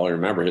like all I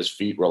remember, his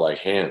feet were like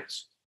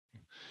hands.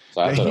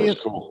 So I Yeah, thought it was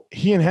cool.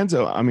 He and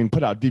Henzo, I mean,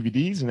 put out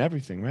DVDs and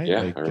everything, right?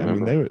 Yeah, Like, I I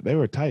mean, remember. they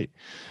were tight.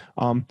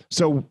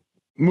 So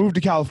moved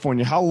to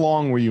California. How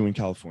long were you in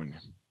California?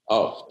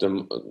 Oh,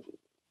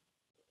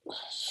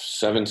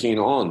 17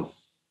 on.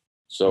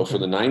 So Okay. for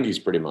the 90s,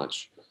 pretty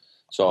much.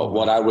 So Oh, wow.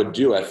 what I would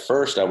do at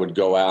first, I would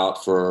go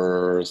out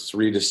for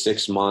 3 to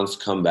 6 months,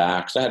 come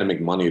back. So I had to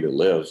make money to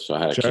live. So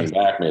I Sure. came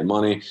back, made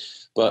money.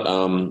 But,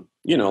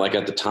 you know, like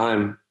at the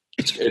time,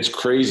 it's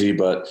crazy,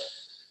 but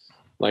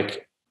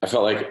like I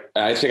felt like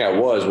I think I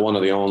was one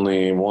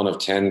of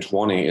 10,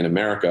 20 in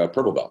America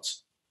purple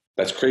belts.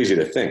 That's crazy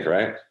to think,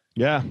 right?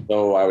 Yeah.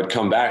 So I would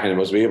come back and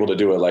was able to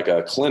do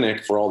a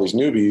clinic for all these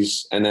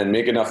newbies and then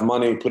make enough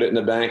money, put it in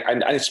the bank. I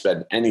didn't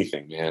spend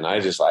anything, man. I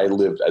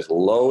lived as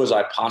low as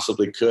I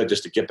possibly could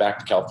just to get back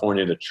to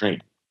California to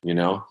train, you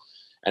know?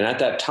 And at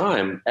that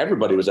time,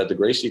 everybody was at the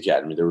Gracie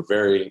Academy. There were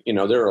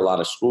there were a lot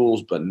of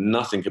schools, but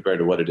nothing compared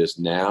to what it is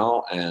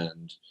now.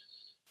 And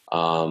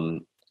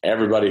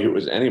anybody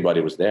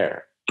was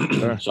there.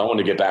 Sure. So I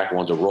wanted to get back. I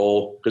wanted to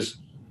roll because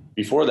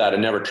before that, I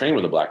never trained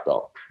with a black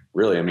belt,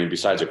 really. I mean,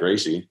 besides a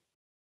Gracie.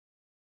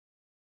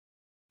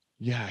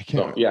 Yeah, I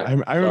can't. So, yeah.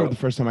 I remember the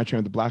first time I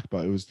trained with the black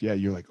belt. It was,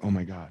 you're like, oh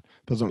my God.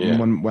 Because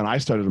when I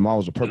started them all, it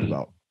was a purple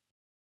belt.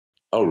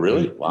 Oh,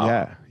 really?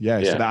 Wow.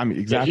 Yeah. So that, I mean,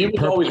 exactly. Yeah, he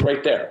was always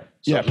right there.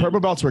 So purple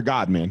belts were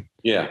God, man.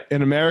 Yeah.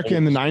 In America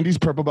in the 90s,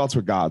 purple belts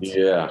were gods.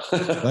 Yeah.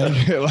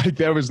 like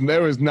there was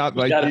not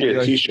like. Got to be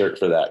a T-shirt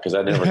for that because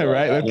I never.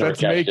 Right.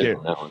 Let's make it.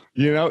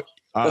 You know,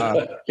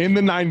 in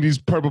the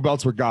 90s, purple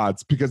belts were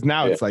gods because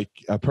now it's like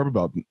a purple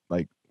belt.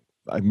 Like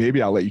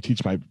maybe I'll let you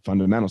teach my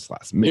fundamentals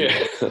class. Maybe.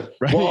 Yeah.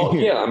 Right? Well,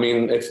 yeah. I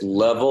mean, it's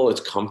level, it's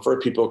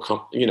comfort. People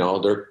come. You know,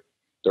 there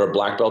are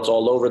black belts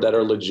all over that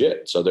are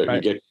legit. So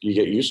right. you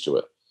get used to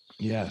it.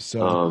 Yeah.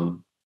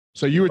 So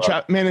you were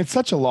man, it's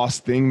such a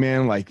lost thing,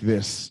 man. Like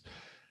this,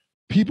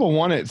 people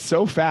want it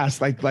so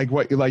fast.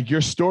 Like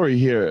your story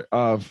here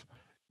of,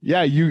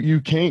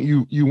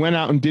 you went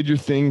out and did your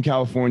thing in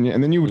California,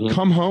 and then you would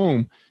come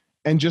home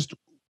and just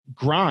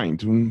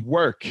grind and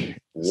work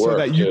so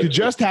that you could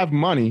just have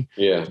money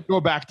to go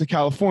back to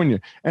California.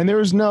 And there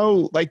was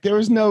no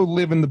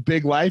living the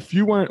big life.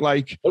 You weren't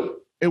like,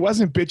 it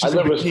wasn't bitches. I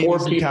lived with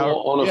 4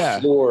 people on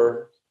a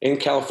floor in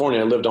California.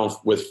 I lived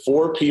with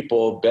 4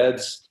 people,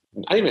 beds.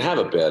 I didn't even have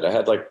a bed. I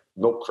had like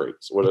milk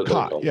crates. What are they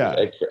called? Yeah.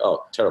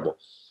 Oh, terrible.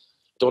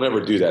 Don't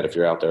ever do that if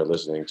you're out there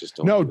listening. Just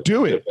don't. No,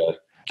 do it.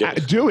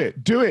 Do it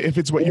if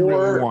it's what you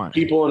really want.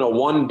 People in a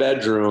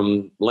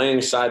 1-bedroom laying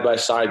side by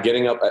side,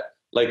 getting up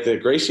like the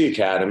Gracie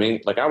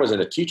Academy. Like I was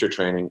in a teacher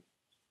training.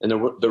 And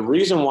the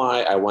reason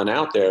why I went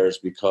out there is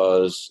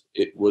because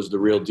it was the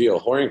real deal.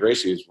 Jorge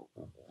Gracie is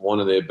one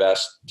of the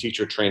best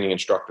teacher training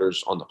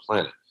instructors on the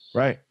planet.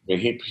 Right. I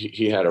mean,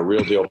 he had a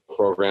real deal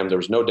program. There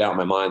was no doubt in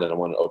my mind that I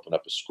wanted to open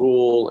up a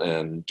school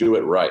and do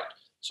it right.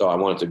 So I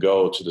wanted to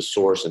go to the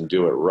source and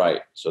do it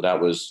right. So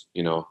that was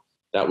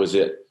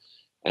it.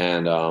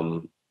 And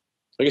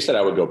like I said,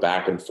 I would go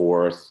back and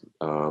forth.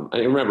 And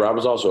remember, I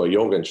was also a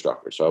yoga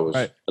instructor. So I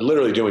was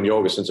literally doing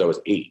yoga since I was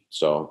 8.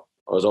 So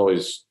I was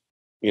always,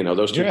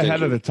 those two You're things.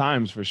 ahead of the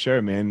times for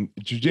sure, man.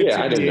 Jiu-jitsu.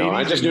 Yeah, I didn't know.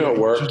 I just knew it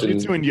worked.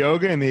 Jiu-jitsu and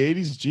yoga in the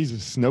 80s,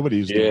 Jesus,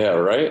 nobody's doing it. Yeah,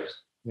 right?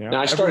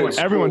 Now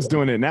everyone's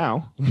doing it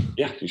now.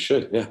 Yeah, you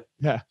should. Yeah.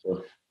 Yeah.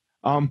 So,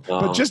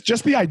 but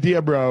just the idea,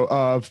 bro,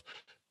 of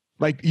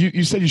like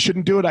you said you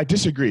shouldn't do it. I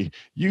disagree.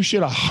 You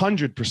should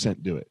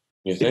 100% do it.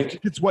 You think?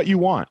 If it's what you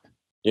want.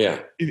 Yeah.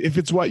 If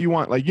it's what you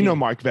want, like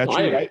Mark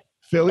Vetri, right?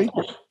 Philly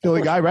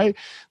guy, right?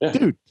 Yeah.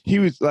 Dude, he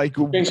was like,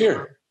 he trains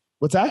here.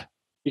 What's that?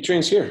 He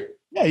trains here.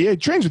 Yeah, he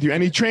trains with you,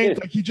 and he trains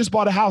like he just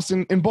bought a house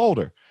in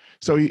Boulder.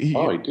 So he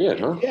did,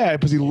 huh? Yeah,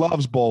 because he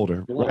loves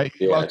Boulder, right?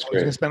 Yeah, he's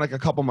gonna spend like a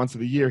couple months of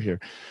the year here.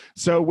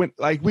 So when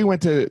we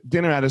went to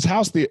dinner at his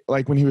house,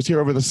 when he was here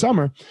over the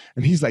summer,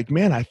 and he's like,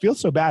 "Man, I feel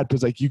so bad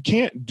because like you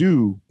can't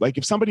do like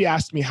if somebody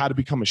asked me how to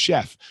become a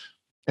chef,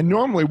 and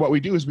normally what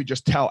we do is we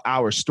just tell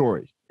our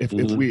story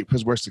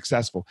because we're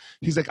successful."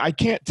 He's like, "I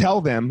can't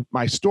tell them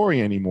my story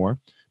anymore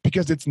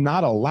because it's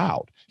not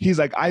allowed." He's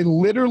like, "I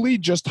literally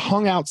just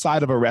hung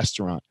outside of a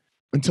restaurant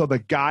until the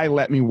guy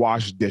let me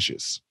wash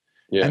dishes."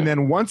 Yeah. And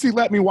then once he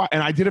let me wash,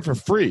 and I did it for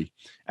free.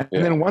 And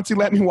then once he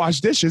let me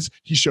wash dishes,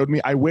 he showed me,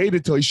 I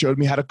waited till he showed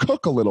me how to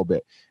cook a little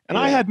bit. And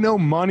I had no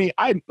money.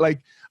 I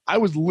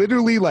was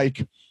literally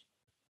like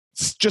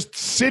just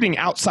sitting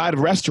outside of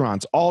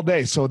restaurants all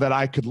day so that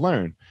I could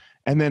learn.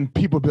 And then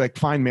people would be like,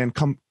 "Fine, man,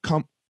 come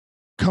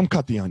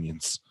cut the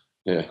onions."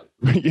 Yeah.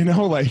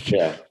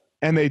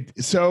 And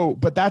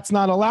but that's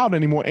not allowed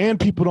anymore. And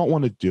people don't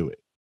want to do it.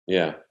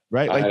 Yeah.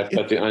 Right. I had to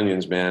cut the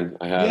onions, man.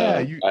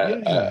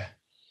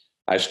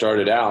 I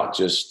started out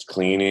just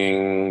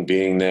cleaning,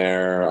 being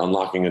there,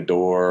 unlocking a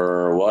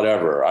door,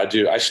 whatever.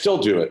 I still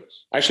do it.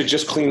 I should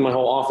just clean my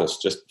whole office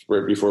just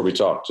right before we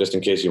talk, just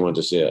in case you wanted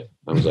to see it.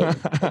 I was like,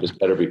 this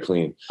better be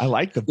clean. I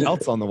like the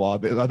belts on the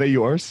wall. Are they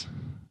yours?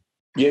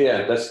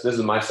 Yeah. This is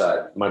my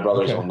side. My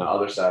brother's on the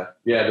other side.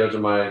 Yeah, those are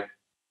my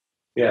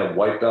Yeah,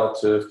 white belt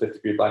to fifth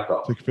degree black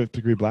belt. Like fifth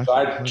degree black So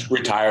belt. I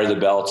retire the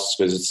belts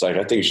because it's like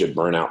I think you should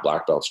burn out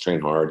black belts,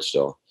 train hard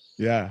still.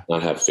 Yeah.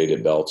 Not have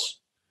faded belts.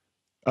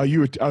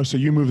 Oh, so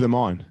you move them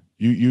on.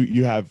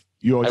 You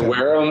always I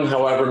wear them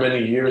however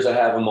many years I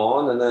have them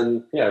on, and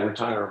then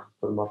retire them,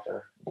 put them up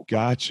there.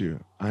 Got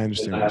you. I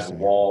understand. And I have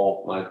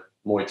my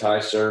Muay Thai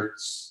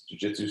certs,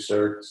 Jiu-Jitsu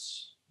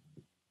certs,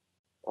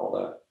 all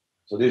that.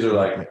 So these are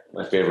like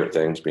my favorite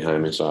things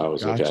behind me. So I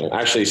always look at it.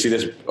 Actually, see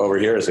this over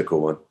here is a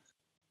cool one.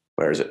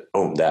 Where is it?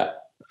 Oh,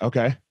 that.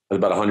 Okay. It's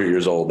about 100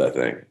 years old, that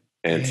thing.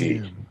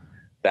 Antique. Damn.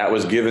 That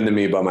was given to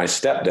me by my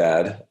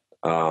stepdad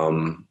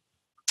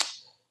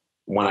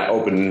when I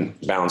opened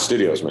Balance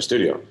Studios, my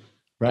studio.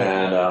 Right.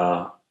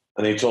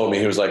 And he told me,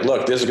 he was like,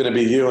 look, this is going to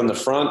be you in the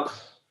front,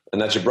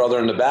 and that's your brother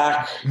in the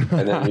back,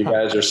 and then you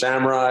guys are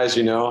samurais,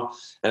 you know.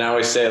 And I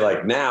always say,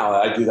 like, now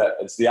I do that.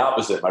 It's the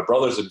opposite. My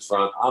brother's in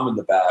front. I'm in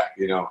the back,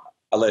 you know.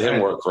 I let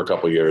him work for a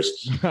couple of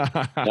years.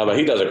 No, but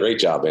he does a great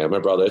job, man. My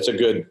brother, it's a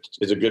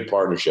good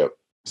partnership.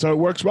 So it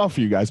works well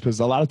for you guys because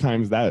a lot of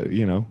times that,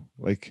 you know,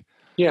 like.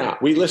 Yeah,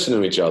 we listen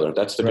to each other.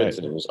 That's the good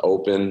thing. It's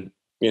open.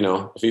 You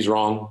know, if he's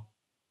wrong,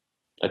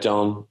 I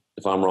tell him.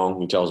 If I'm wrong,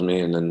 he tells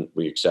me, and then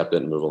we accept it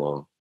and move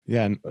along.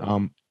 Yeah.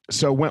 And,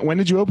 so when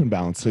did you open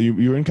Balance? So you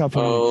were in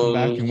California, you come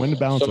back, and when did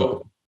Balance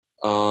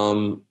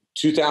open?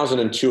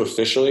 2002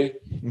 officially.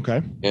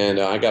 Okay. And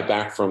I got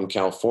back from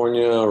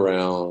California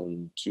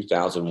around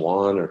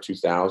 2001 or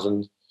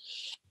 2000.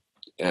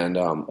 And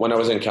when I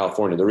was in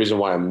California, the reason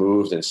why I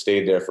moved and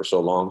stayed there for so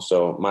long.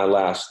 So my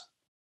last,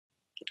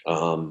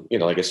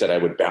 like I said, I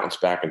would bounce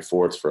back and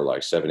forth for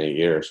like 7-8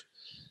 years.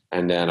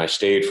 And then I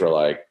stayed for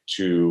like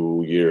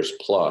 2 years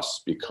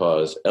plus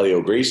because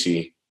Eliot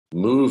Gracie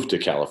moved to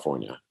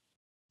California.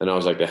 And I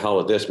was like, the hell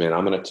with this, man.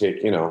 I'm going to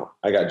take,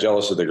 I got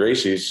jealous of the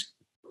Gracies.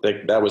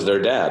 That was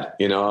their dad.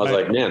 I was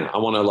like, man, I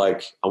want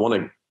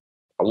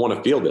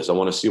to feel this. I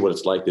want to see what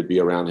it's like to be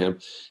around him.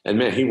 And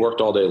man, he worked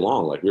all day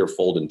long. Like we were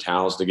folding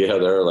towels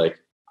together.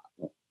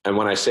 And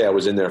when I say I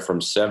was in there from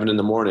 7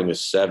 a.m. to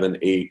 7,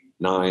 8,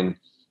 9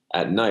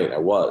 at night, I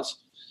was.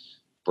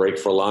 Break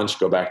for lunch,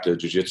 go back to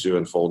jiu-jitsu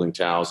and folding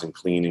towels and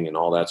cleaning and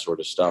all that sort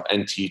of stuff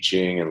and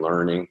teaching and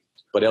learning.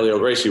 But Eliot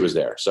Gracie was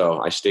there. So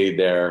I stayed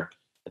there.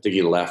 I think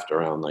he left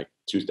around like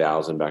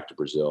 2000 back to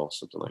Brazil,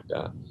 something like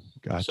that.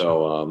 Gotcha.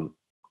 So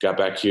got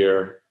back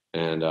here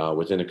and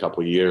within a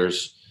couple of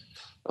years,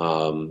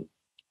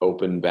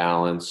 open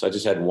Balance. I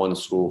just had one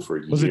school for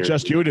years. Was it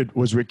just you or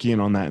was Ricky in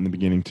on that in the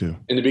beginning too?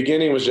 In the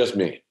beginning, it was just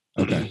me.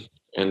 Okay.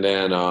 And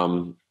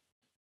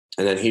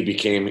then he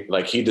became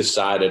he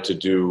decided to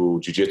do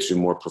jiu-jitsu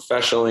more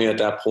professionally at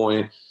that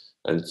point.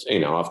 And,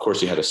 of course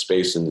he had a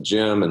space in the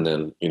gym and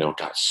then,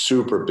 got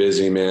super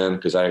busy, man.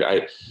 Cause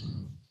I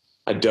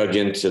dug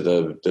into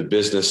the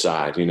business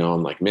side,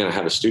 I'm like, man, I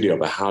have a studio,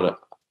 but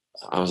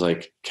I was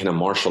like, can a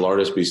martial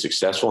artist be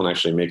successful and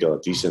actually make a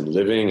decent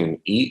living and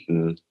eat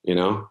and,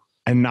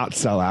 and not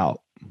sell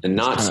out and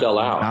not sell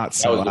out.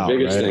 That was the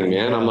biggest thing,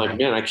 man. Yeah. I'm like,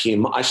 man, I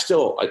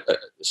still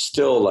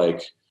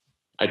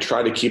I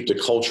try to keep the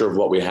culture of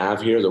what we have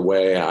here the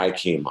way I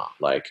came up.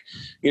 Like,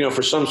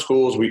 for some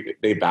schools,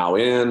 they bow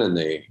in and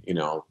they,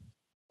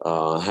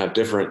 have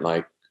different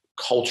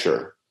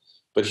culture.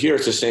 But here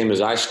it's the same as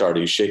I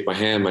started. You shake my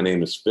hand. My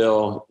name is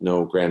Phil.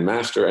 No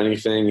grandmaster,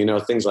 anything,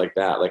 things like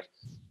that.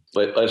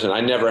 But listen, I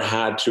never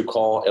had to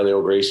call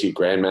Eliot Gracie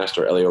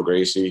Grandmaster Eliot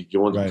Gracie. You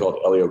want to be called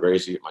Eliot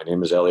Gracie? My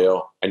name is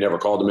Elio. I never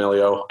called him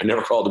Elio. I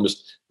never called him.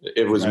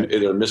 It was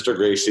either Mr.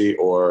 Gracie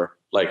or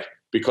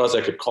because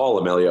I could call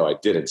him Elio, I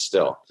didn't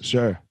still.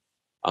 Sure.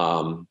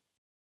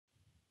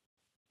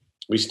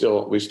 We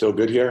still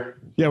good here?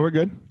 Yeah, we're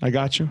good. I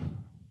got you.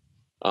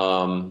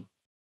 So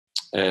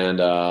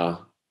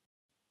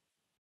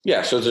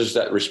there's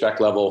that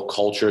respect level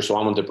culture. So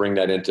I wanted to bring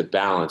that into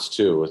Balance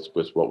too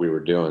with what we were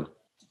doing.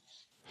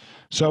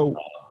 So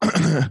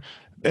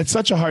it's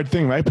such a hard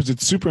thing, right? Because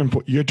it's super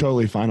important. You're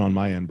totally fine on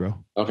my end, bro.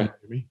 Okay.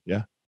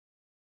 Yeah.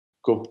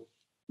 Cool.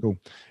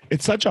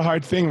 It's such a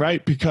hard thing,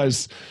 right?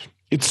 Because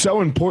it's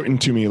so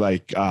important to me,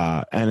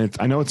 and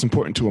I know it's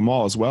important to them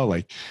all as well.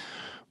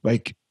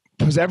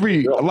 Because a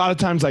lot of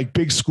times,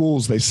 big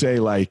schools, they say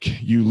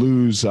you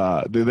lose,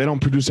 they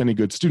don't produce any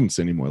good students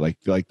anymore.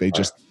 They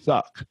just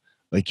suck.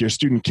 Your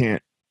student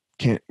can't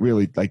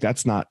really,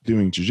 that's not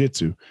doing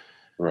jiu-jitsu.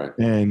 Right.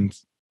 And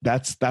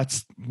that's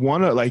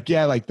one of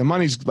the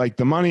money's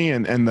the money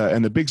and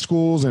the big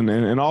schools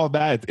and all of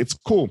that. It's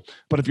cool.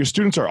 But if your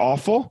students are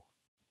awful,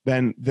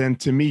 then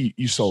to me,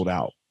 you sold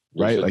out.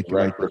 Right.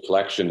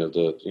 Reflection of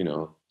the,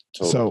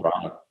 total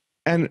product.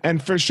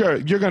 And for sure,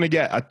 you're going to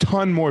get a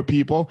ton more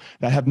people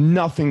that have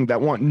nothing,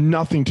 that want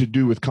nothing to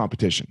do with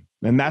competition.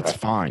 And that's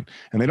fine.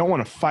 And they don't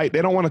want to fight.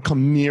 They don't want to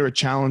come near a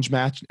challenge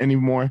match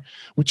anymore,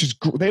 which is,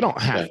 they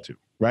don't have to,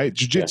 right?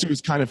 Jiu-jitsu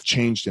is kind of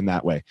changed in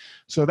that way.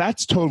 So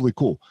that's totally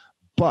cool.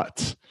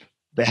 But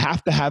they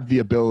have to have the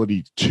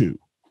ability to,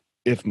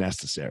 if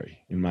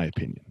necessary, in my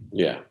opinion.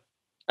 Yeah.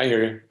 I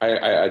hear you.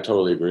 I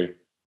totally agree.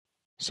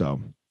 So,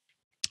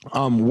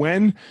 how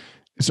many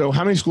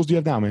schools do you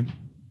have now, man?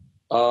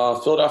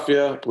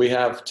 Philadelphia, we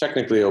have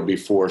technically it'll be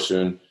 4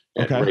 soon.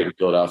 Okay. Right in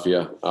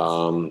Philadelphia.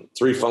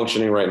 3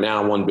 functioning right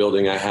now. 1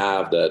 building I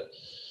have that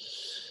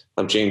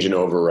I'm changing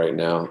over right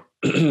now.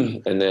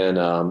 And then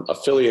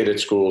affiliated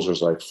schools,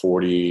 there's like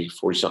 40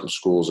 something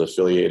schools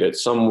affiliated.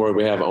 Some where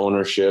we have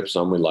ownership,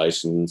 some we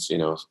license,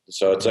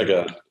 so it's like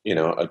a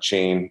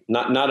chain,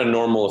 not a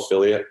normal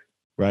affiliate.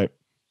 Right.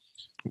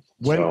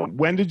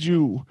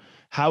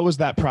 How was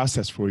that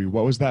process for you?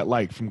 What was that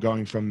like from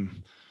going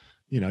from,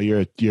 you're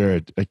a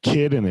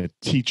kid and a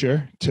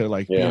teacher to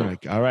being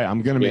like, all right,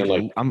 I'm going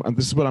to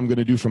this is what I'm going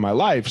to do for my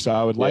life. So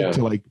I would like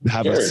to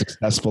have a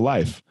successful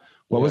life.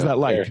 What was that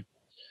like? Sure.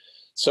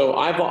 So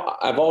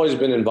I've always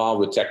been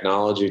involved with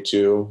technology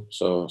too.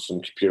 So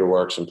some computer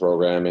work, some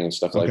programming and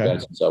stuff like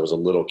that since I was a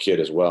little kid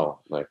as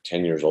well, like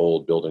 10 years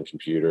old, building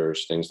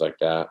computers, things like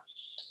that.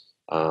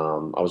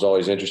 I was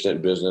always interested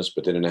in business,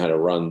 but didn't know how to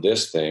run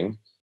this thing.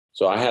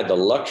 So I had the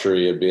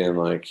luxury of being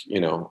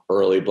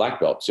early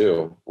black belt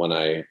too when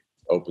I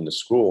opened the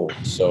school.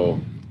 So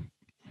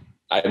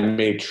I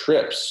made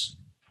trips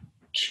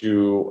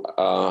to,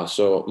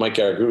 so Mike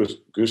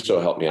Gusto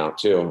helped me out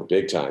too,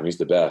 big time. He's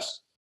the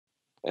best.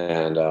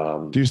 And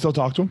do you still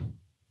talk to him?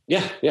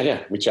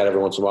 Yeah. We chat every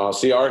once in a while.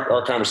 See,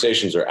 our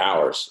conversations are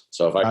hours.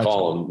 So if I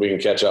call him, we can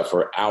catch up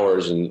for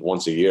hours and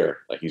once a year.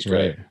 He's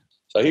great. Right.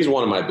 So he's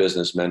one of my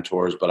business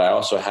mentors, but I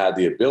also had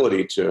the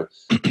ability to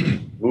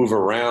move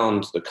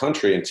around the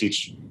country and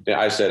teach.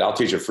 I said, I'll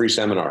teach a free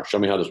seminar. Show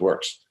me how this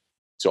works.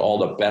 To all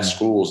the best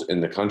schools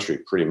in the country,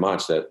 pretty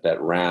much that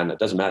ran. It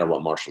doesn't matter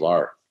what martial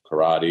art,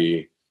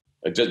 karate.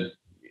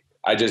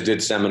 I just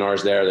did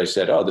seminars there. They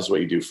said, oh, this is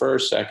what you do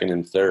first, second,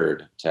 and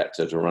third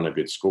to run a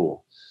good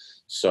school.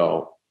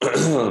 So,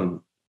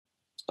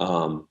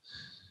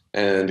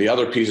 and the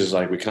other pieces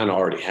we kind of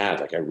already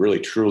had. I really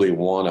truly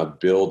want to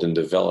build and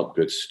develop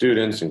good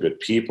students and good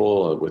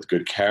people with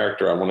good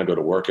character. I want to go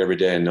to work every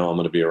day and know I'm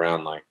going to be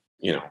around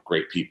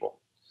great people.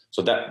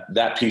 So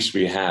that piece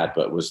we had,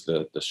 but was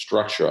the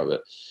structure of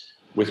it.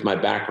 With my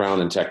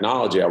background in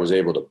technology, I was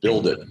able to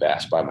build it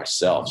fast by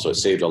myself. So it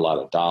saved a lot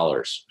of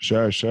dollars.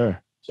 Sure.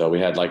 So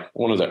we had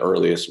one of the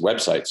earliest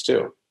websites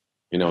too.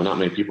 Not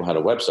many people had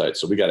a website,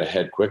 so we got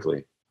ahead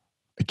quickly.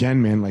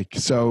 Again, man,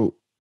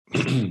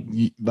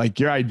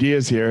 your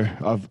ideas here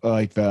of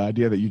the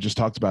idea that you just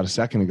talked about a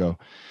second ago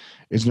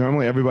is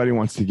normally everybody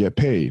wants to get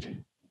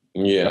paid.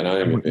 Yeah.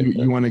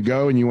 You want to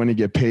go and you want to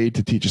get paid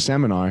to teach a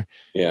seminar.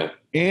 Yeah.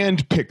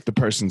 And pick the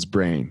person's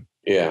brain.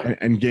 Yeah.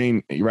 And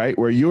gain, right?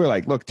 Where you were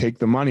like, look, take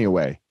the money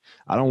away.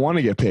 I don't want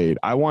to get paid.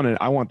 I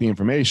want the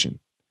information.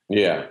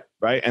 Yeah.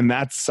 Right. And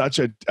that's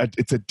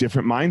it's a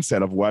different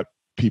mindset of what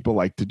people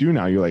like to do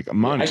now. You're like,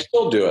 money. I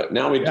still do it.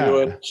 Now we do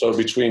it. So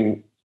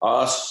between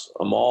us,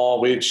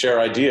 Amal, we share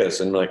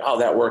ideas and we're like, oh,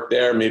 that worked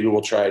there. Maybe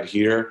we'll try it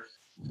here.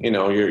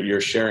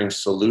 You're sharing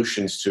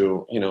solutions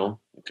to,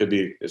 it could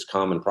be as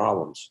common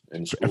problems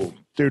in school.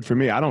 Dude, for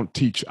me, I don't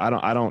teach. I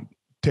don't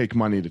take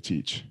money to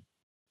teach.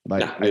 I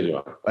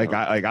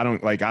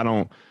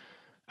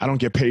don't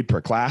get paid per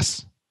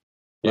class.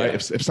 Right.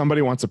 Yeah. If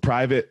somebody wants a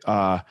private,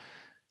 I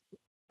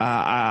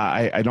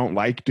don't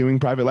like doing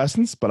private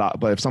lessons, but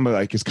if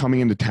somebody is coming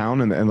into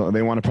town and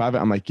they want a private,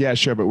 I'm like, yeah,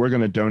 sure. But we're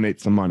going to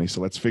donate some money.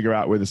 So let's figure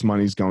out where this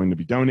money is going to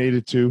be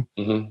donated to.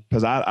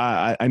 Because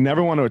I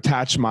never want to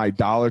attach my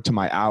dollar to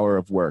my hour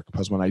of work.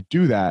 Because when I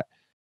do that,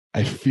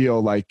 I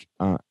feel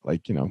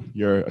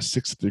you're a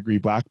 6th degree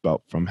black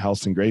belt from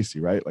Helson Gracie,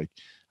 right?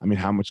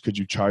 How much could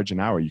you charge an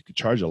hour? You could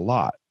charge a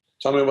lot.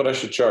 Tell me what I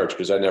should charge,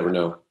 because I never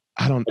know.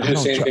 I do the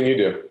same thing you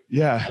do.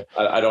 Yeah.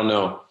 I don't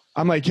know.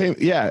 I'm like,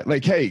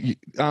 hey,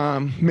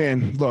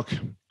 man, look,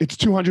 it's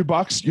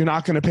 $200. You're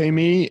not going to pay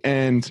me.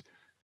 And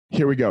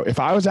here we go. If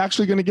I was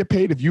actually going to get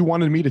paid, if you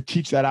wanted me to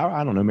teach that hour,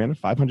 I don't know, man,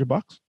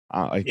 $500.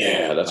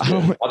 Yeah, that's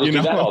good. I'll just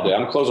do that all day.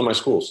 I'm closing my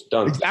schools.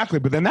 Done. Exactly.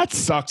 But then that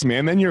sucks,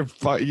 man. Then you're,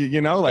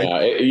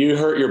 you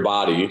hurt your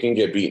body. You can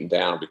get beaten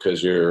down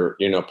because you're,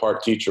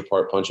 part teacher,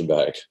 part punching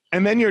bag.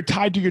 And then you're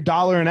tied to your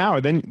dollar an hour.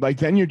 Then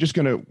you're just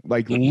going to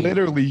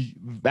literally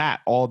that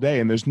all day.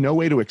 And there's no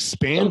way to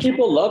expand. Some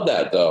people love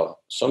that though.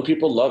 Some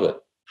people love it.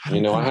 I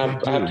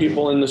have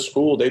people in the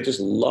school. They just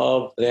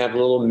they have a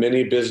little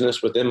mini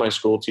business within my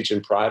school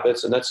teaching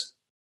privates. And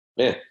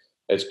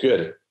it's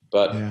good.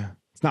 But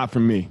it's not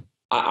for me.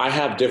 I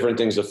have different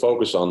things to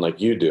focus on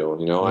like you do.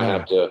 I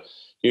have to,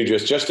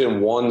 just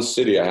in one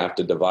city, I have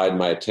to divide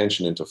my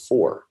attention into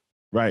 4.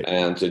 Right.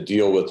 And to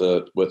deal with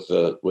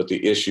the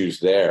issues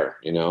there,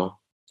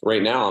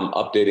 right now I'm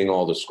updating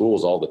all the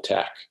schools, all the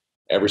tech,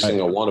 every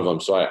single one of them.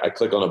 So I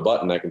click on a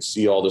button, I can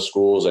see all the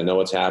schools. I know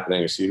what's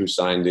happening. I see who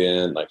signed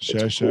in.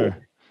 Sure.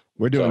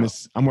 We're doing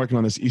this. I'm working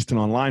on this Easton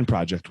Online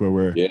project where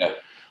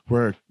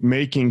we're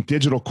making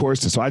digital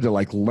courses. So I had to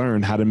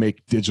learn how to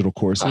make digital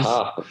courses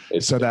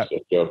so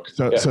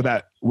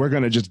that we're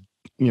going to just,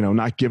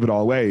 not give it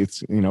all away.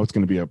 It's, it's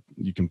going to be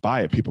you can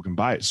buy it. People can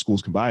buy it.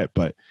 Schools can buy it,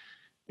 but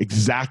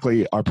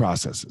exactly our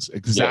processes,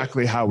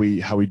 exactly how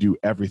we do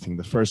everything.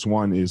 The first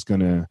one is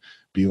going to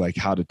be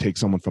how to take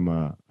someone from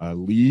a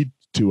lead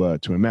to a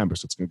member.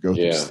 So it's going to go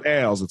through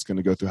sales. It's going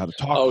to go through how to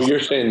talk. Oh, you're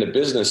saying the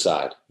business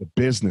side. The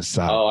business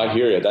side. Oh, I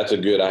hear you. That's a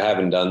good. I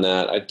haven't done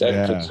that. I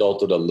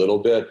consulted a little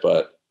bit,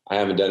 but I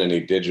haven't done any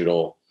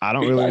digital. I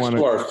don't really want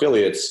to. For our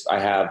affiliates, I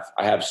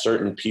have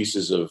certain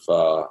pieces of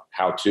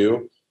how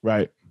to.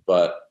 Right.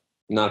 But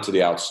not to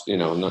the outs.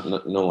 No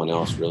one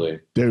else really.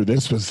 Dude,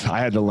 I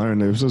had to learn.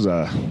 This was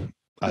a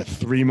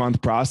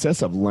 3-month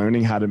process of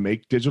learning how to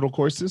make digital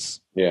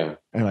courses. Yeah.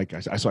 And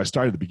so I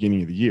started at the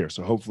beginning of the year.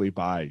 So hopefully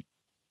by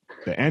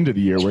the end of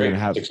the year, we're going to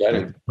have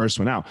the first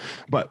one out.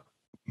 But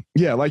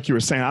yeah, like you were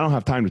saying, I don't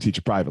have time to teach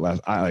a private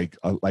lesson. I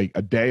like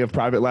a day of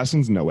private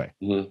lessons. No way.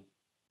 Mm-hmm.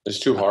 It's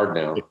too hard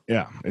now.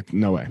 It's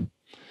no way.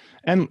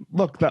 And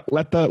look,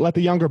 let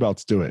the younger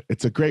belts do it.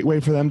 It's a great way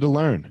for them to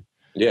learn.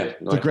 Yeah.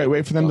 It's a great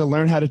way for them to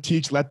learn how to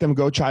teach. Let them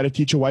go try to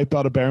teach a white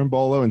belt a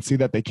berimbolo and see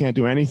that they can't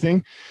do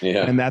anything.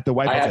 Yeah. And that the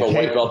white belt. I have a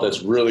white belt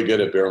that's really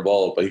good at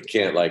berimbolo, but he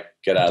can't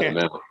get out of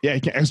the mount. Yeah, he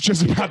can't. I was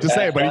just about to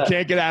say, but he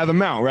can't get out of the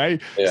mount,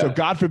 right? Yeah. So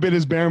God forbid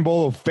his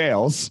berimbolo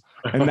fails,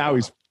 and now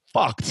he's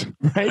fucked,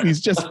 right? He's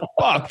just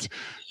fucked.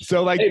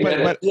 So hey,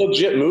 man, it's a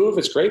legit move.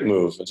 It's a great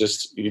move. It's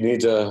just you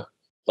need to,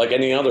 like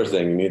any other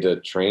thing, you need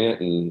to train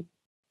it and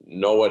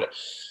know what.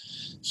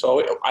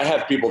 So I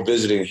have people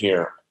visiting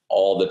here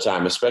all the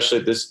time,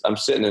 especially I'm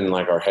sitting in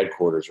like our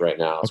headquarters right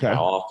now. It's my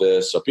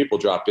office. So people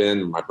drop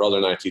in. My brother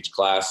and I teach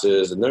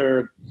classes, and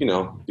they're,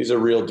 these are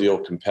real deal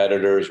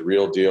competitors,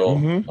 real deal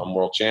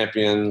world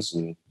champions.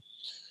 And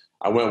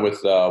I went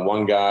with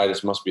one guy.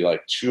 This must be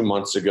like 2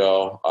 months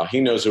ago. He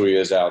knows who he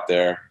is out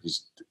there.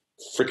 He's a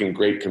freaking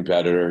great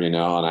competitor, and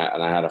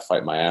I had to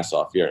fight my ass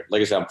off here.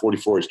 Like I said, I'm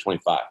 44. He's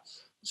 25.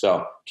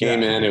 So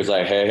came in. It was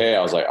like, hey.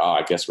 I was like,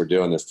 I guess we're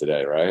doing this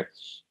today, right?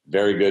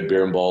 Very good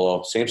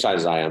berimbolo, same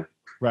size as I am.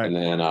 Right. And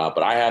then,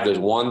 but I have this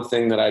one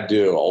thing that I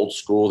do, old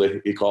school, that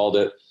he called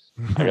it.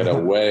 I got a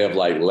way of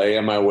like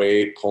laying my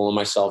weight, pulling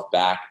myself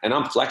back, and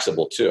I'm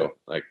flexible too.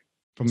 Like,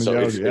 it's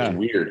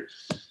weird.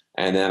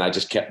 And then I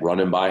just kept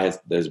running by his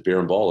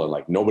berimbolo, and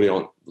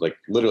like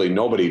literally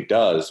nobody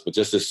does, but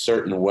just a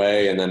certain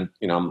way. And then,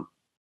 I'm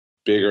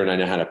bigger and I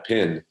know how to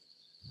pin.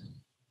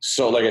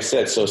 So like I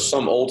said,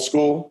 some old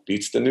school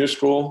beats the new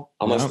school,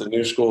 unless the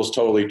new school is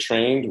totally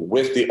trained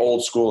with the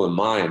old school in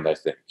mind, I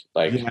think.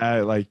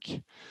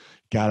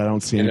 God, I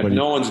don't see anybody. And if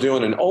no one's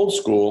doing an old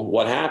school,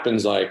 what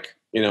happens, in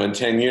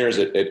 10 years,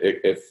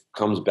 it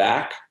comes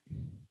back,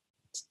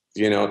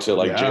 to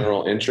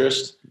general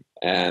interest,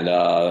 and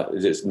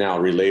it's now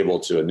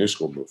relabeled to a new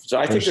school move. So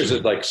I think there's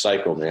a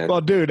cycle, man.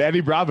 Well, dude,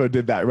 Eddie Bravo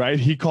did that, right?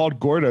 He called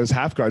Gordo's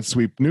half guard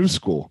sweep new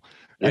school.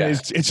 And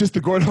it's just the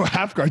Gordo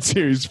half guard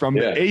series from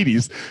the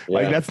 80s.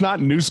 Like, that's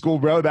not new school,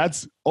 bro.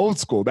 That's old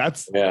school.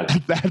 That's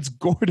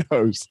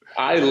Gordo's.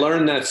 I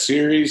learned that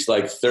series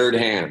third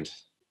hand.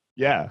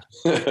 Yeah.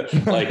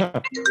 People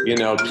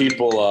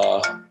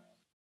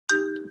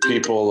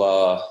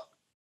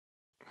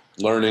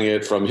learning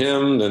it from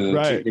him, and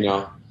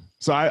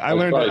So I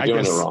learned it.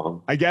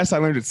 I guess I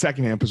learned it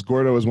secondhand because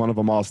Gordo was one of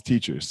Amal's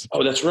teachers.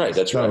 Oh, that's right.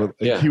 That's right.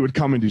 Yeah. He would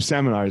come and do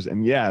seminars,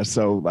 and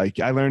so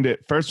I learned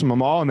it first from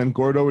Amal, and then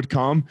Gordo would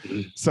come.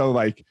 Mm-hmm. So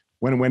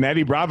when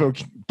Eddie Bravo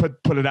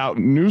put it out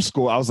in new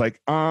school, I was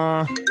like,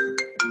 you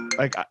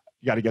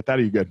got to get that.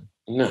 Are you good?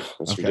 No,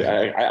 that's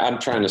okay. I'm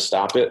trying to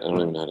stop it. I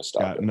don't even know how to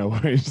stop it. No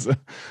worries.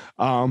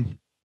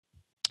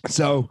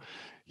 So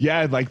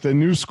yeah, the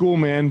new school,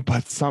 man,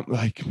 but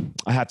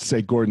I have to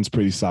say Gordon's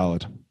pretty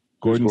solid.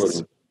 Gordon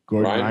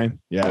Ryan?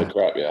 Yeah. Oh,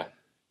 crap, yeah.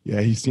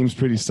 Yeah, he seems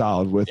pretty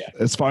solid with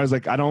as far as I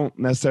don't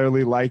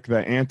necessarily like the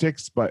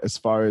antics, but as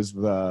far as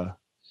the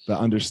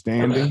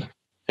understanding.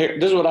 Hey,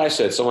 this is what I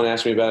said. Someone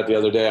asked me about it the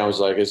other day. I was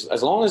like,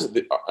 as long as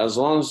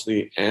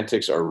the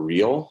antics are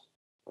real,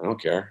 I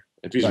don't care.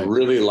 If he's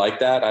really like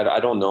that,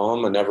 I don't know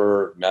him. I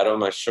never met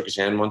him. I shook his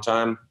hand one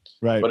time.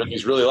 Right. But if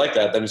he's really like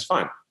that, then it's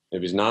fine.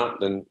 If he's not,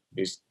 then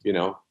he's,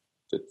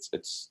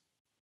 it's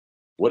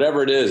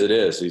whatever it is, it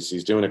is.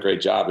 He's doing a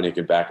great job, and he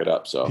can back it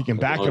up. So he can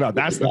back it up.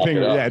 That's the thing.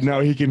 Yeah,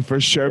 no, he can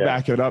for sure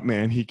back it up,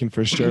 man. He can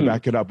for sure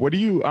back it up. What do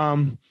you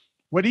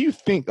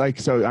think?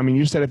 So, I mean,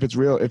 you said if it's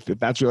real, if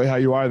that's really how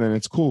you are, then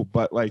it's cool.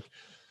 But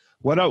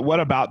what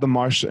about the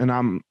martial? And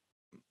I'm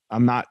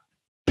not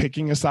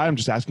picking a side. I'm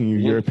just asking you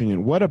your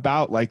opinion. What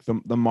about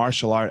the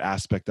martial art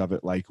aspect of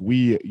it?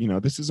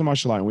 This is a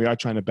martial art, and we are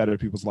trying to better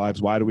people's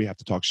lives. Why do we have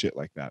to talk shit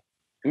like that?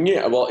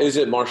 Yeah. Well, is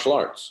it martial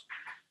arts?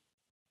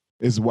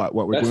 Is what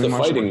we're that's doing?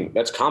 That's the fighting.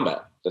 That's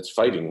combat. That's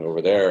fighting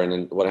over there. And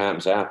then what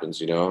happens,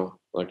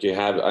 look at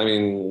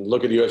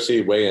the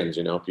UFC weigh-ins,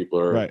 people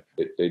are,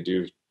 they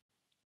do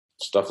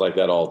stuff like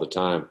that all the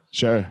time.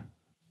 Sure.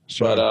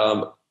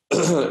 But,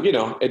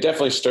 it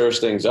definitely stirs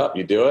things up.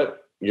 You do it.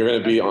 You're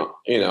going to be,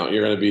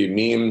 you're going to be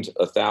memed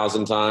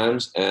 1,000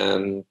 times,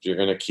 and you're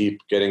going to keep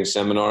getting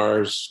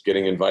seminars,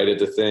 getting invited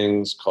to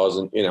things,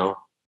 causing,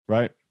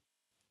 Right.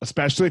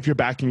 Especially if you're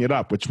backing it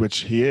up, which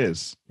he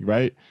is,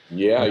 right?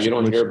 Yeah, you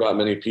don't hear about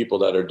many people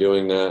that are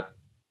doing that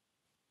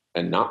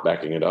and not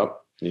backing it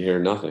up. You hear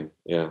nothing.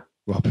 Yeah.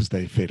 Well, because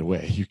they fade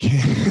away. You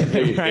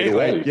can't. Right?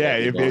 Away. Yeah,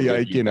 if you're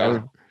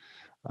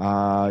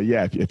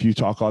Yeah, if you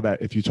talk all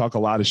that, if you talk a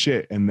lot of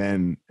shit and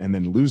then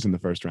lose in the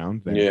first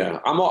round, then yeah,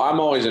 I'm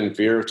always in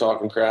fear of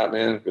talking crap,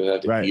 man, because I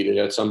have to right. eat it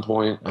at some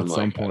point. At I'm some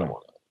like, I point. don't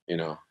want to, you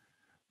know.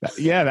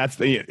 Yeah, that's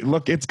the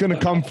look. It's gonna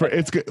come for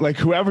it's like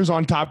whoever's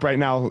on top right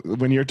now.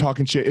 When you're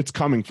talking shit, it's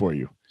coming for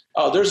you.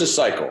 Oh, there's a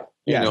cycle.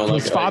 You Yeah, know,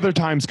 because Father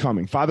Time's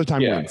coming. Father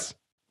Time wins.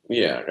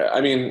 Yeah,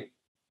 I mean,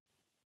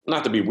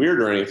 not to be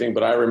weird or anything,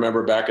 but I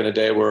remember back in the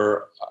day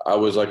where I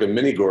was like a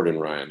mini Gordon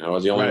Ryan. I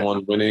was the only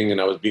one winning,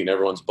 and I was beating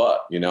everyone's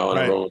butt, you know, and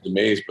everyone was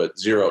amazed, but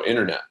zero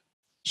internet.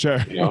 Sure.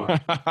 You know,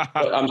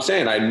 but I'm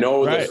saying I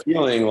know the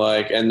feeling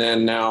like, and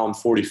then now I'm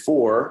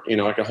 44, you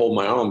know, I can hold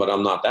my own, but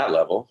I'm not that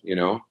level, you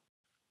know.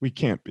 We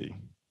can't be.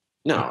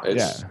 No,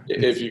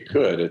 if you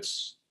could,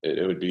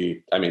 it would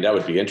be, I mean, that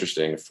would be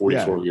interesting. A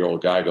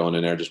 44-year-old guy going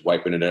in there, just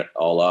wiping it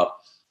all up.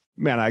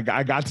 Man, I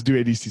got to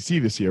do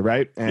ADCC this year,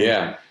 right?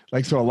 And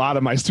like, so a lot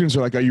of my students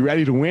are like, are you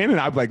ready to win? And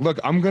I'm like, look,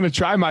 I'm going to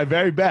try my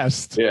very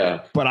best.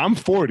 Yeah. But I'm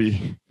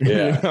 40.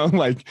 Yeah. You know,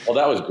 like, well,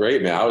 that was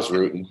great, man. I was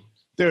rooting.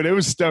 Dude, it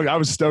was stoked. I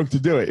was stoked to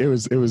do it. It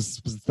was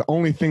the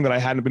only thing that I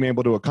hadn't been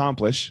able to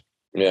accomplish.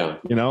 Yeah.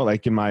 You know,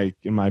 like in my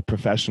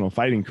professional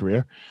fighting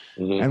career.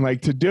 Mm-hmm. And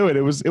like to do it,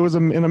 it was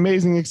an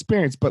amazing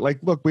experience. But like,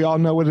 look, we all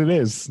know what it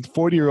is.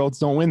 40-year-olds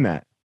don't win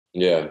that.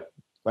 Yeah.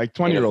 Like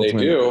 20-year-olds win.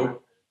 They do.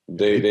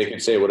 They can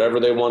say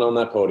whatever they want on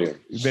that podium.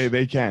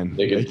 They can.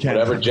 They can.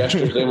 Whatever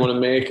gestures they want to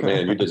make,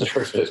 man, you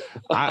deserve it.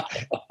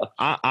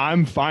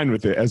 I'm fine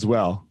with it as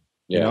well.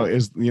 Yeah.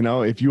 You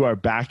know, if you are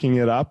backing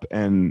it up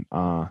and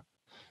I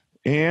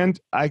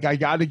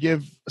got to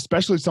give,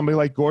 especially somebody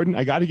like Gordon,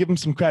 I got to give him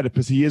some credit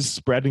because he is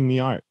spreading the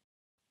art.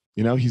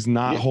 You know, he's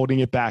not holding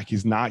it back.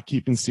 He's not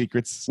keeping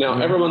secrets. Now,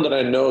 everyone that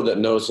I know that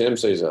knows him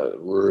says he's a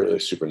really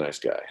super nice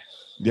guy.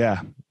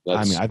 Yeah.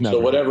 I mean, I've never. So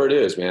whatever it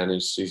is, man,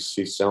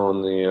 he's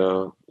selling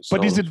the.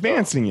 But he's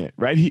advancing it,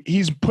 right?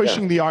 He's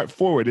pushing the art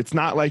forward. It's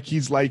not like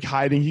he's like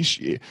hiding.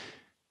 He's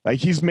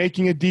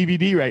making a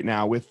DVD right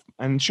now with,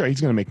 and sure,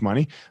 he's going to make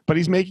money, but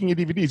he's making a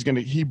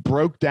DVD. He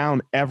broke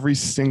down every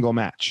single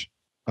match.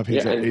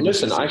 Yeah, and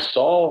listen, I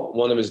saw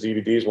one of his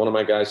DVDs, one of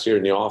my guys here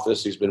in the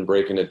office, he's been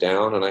breaking it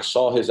down, and I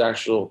saw his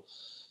actual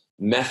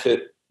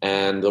method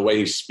and the way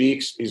he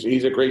speaks.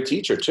 He's a great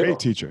teacher, too. Great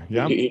teacher,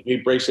 yeah.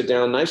 He breaks it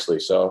down nicely.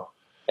 So,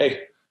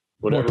 hey,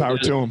 whatever. More power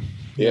to him.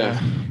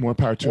 Yeah. More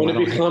power to him. When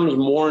it becomes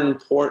more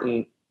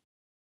important,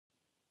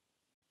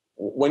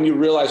 when you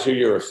realize who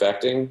you're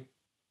affecting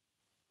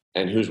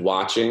and who's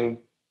watching,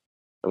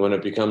 and when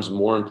it becomes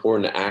more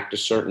important to act a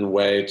certain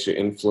way to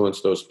influence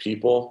those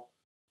people,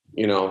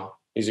 you know,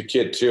 he's a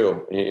kid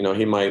too. You know,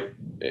 he might,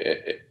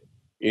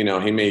 you know,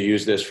 he may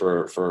use this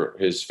for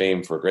his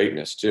fame for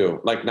greatness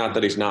too. Like, not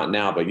that he's not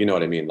now, but you know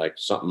what I mean? Like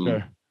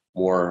something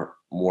more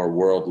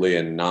worldly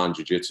and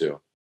non-jiu-jitsu.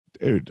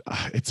 Dude,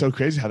 it's so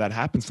crazy how that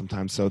happens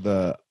sometimes.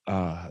 So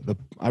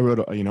I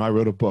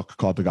wrote a book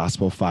called The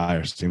Gospel of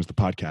Fire, same as the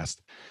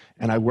podcast.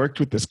 And I worked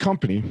with this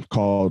company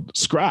called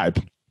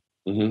Scribe.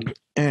 Mm-hmm.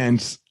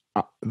 And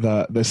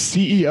the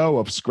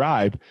CEO of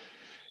Scribe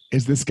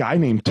is this guy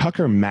named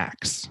Tucker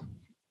Max.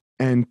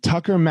 And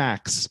Tucker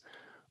Max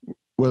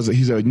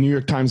he's a New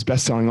York Times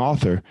bestselling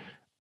author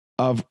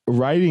of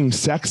writing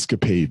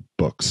sexcapade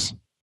books,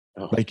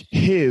 like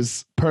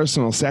his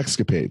personal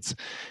sexcapades,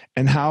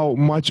 and how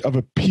much of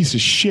a piece of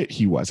shit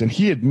he was. And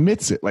he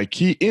admits it.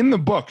 Like in the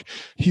book,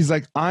 he's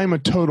like, I'm a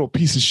total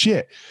piece of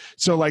shit.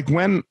 So like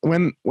when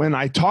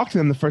I talked to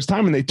them the first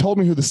time and they told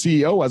me who the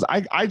CEO was,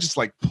 I just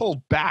like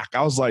pulled back.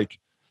 I was like,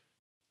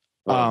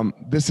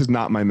 this is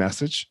not my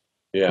message.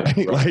 Yeah.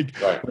 Right?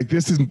 Like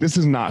this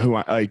is not who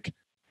I like.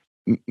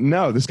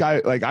 No, this guy,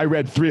 like I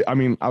read three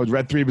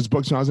of his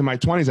books when I was in my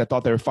 20s. I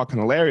thought they were fucking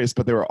hilarious,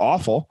 but they were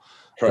awful.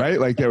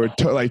 Right. Like they were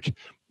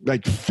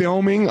like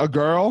filming a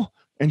girl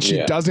and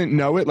she doesn't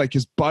know it. Like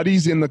his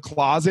buddy's in the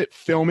closet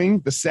filming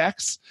the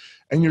sex.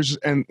 And you're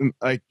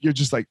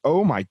just like,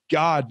 oh my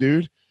God,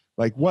 dude,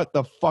 like what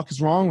the fuck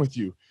is wrong with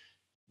you?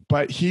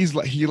 But he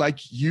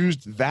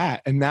used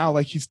that. And now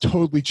like he's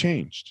totally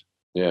changed.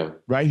 Yeah.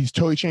 Right. He's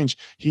totally changed.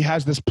 He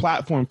has this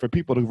platform for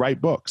people to write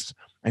books,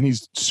 and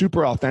he's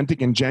super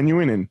authentic and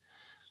genuine. And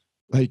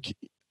like,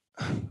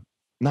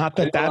 not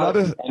that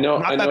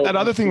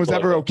other thing was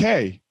ever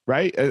okay.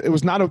 Right. It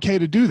was not okay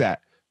to do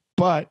that,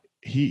 but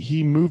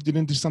he moved it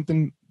into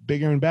something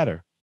bigger and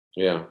better.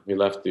 Yeah. He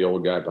left the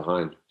old guy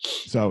behind.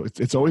 So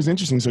it's always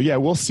interesting. So yeah,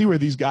 we'll see where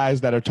these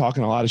guys that are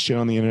talking a lot of shit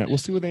on the internet, we'll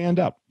see where they end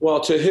up. Well,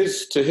 to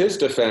his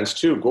defense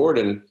too,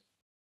 Gordon,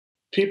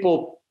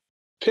 people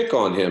pick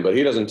on him, but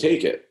he doesn't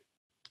take it.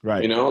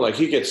 Right. You know, like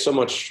he gets so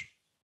much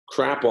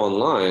crap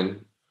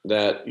online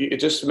that you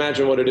just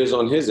imagine what it is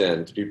on his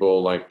end.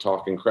 People like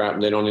talking crap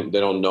and they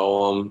don't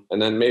know him.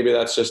 And then maybe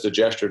that's just a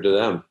gesture to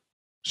them.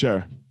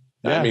 Sure.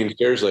 Yeah. I mean,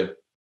 seriously.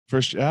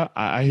 First, yeah,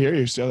 I hear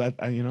you. So that,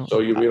 so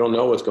we don't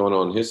know what's going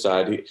on his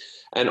side.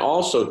 And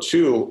also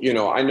too, you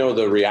know, I know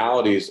the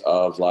realities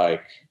of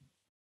like,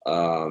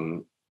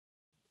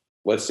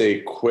 let's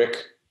say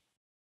quick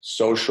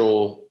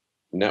social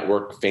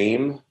network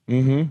fame.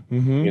 Mm-hmm,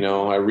 mm-hmm. You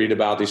know, I read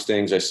about these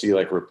things. I see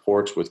like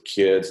reports with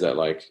kids that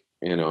like,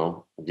 you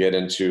know, get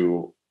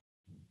into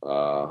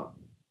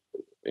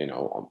you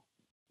know,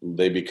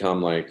 they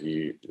become like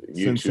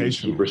YouTube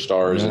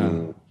superstars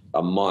in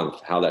a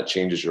month, how that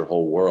changes your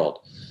whole world.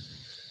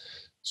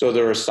 So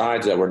there are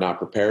sides that we're not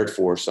prepared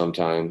for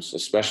sometimes,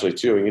 especially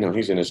too, you know,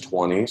 he's in his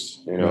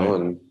 20s, you know,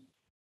 and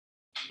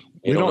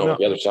you don't know what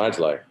the other side's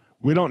like.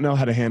 We don't know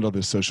how to handle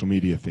this social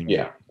media thing.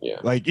 Yeah.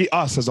 Like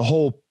us as a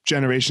whole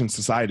generation,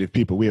 society of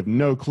people, we have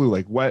no clue,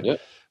 like what,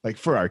 like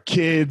for our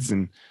kids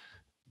and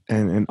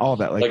all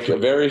that. Like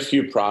very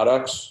few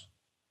products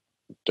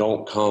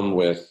don't come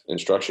with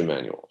instruction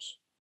manuals.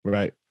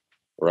 Right.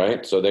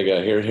 So they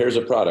got here's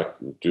a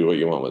product, do what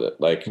you want with it.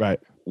 Like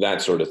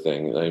that sort of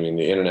thing. I mean,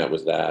 the internet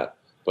was that,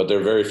 but there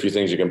are very few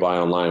things you can buy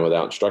online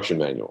without instruction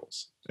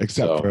manuals.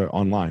 Except for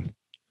online.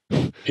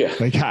 Yeah.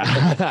 Like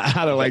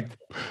how to like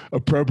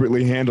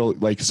appropriately handle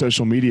like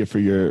social media for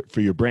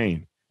your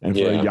brain and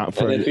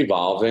and it's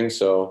evolving.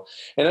 So,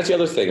 and that's the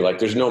other thing, like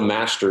there's no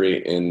mastery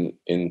in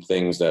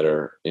things that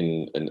are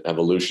in an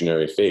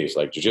evolutionary phase,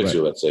 like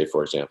jiu-jitsu, let's say,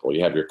 for example,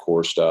 you have your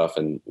core stuff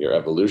and your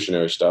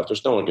evolutionary stuff.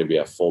 There's no one going to be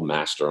a full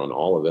master on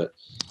all of it.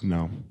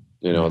 No,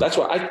 you know, that's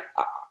why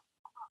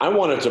I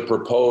wanted to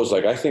propose,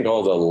 like, I think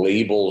all the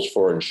labels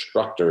for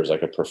instructors,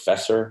 like a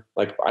professor,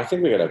 like, I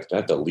think we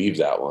have to leave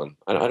that one.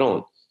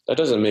 That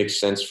doesn't make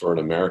sense for an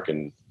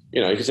American,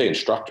 you know, you can say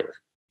instructor.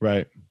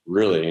 Right.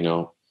 Really, you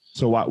know.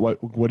 So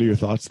what are your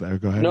thoughts there?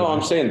 Go ahead. No,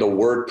 I'm saying the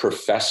word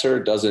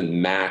professor doesn't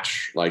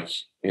match, like,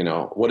 you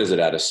know, what is it,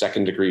 at a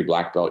second degree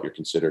black belt, you're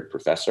considered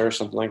professor or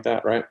something like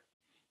that, right?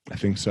 I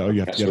think so. You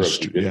have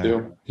to get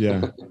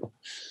yeah.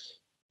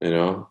 You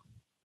know,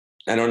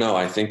 I don't know.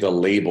 I think the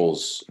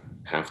labels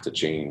have to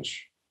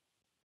change.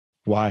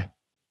 Why?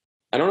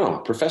 I don't know.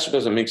 Professor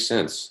doesn't make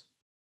sense.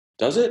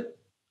 Does it?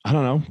 I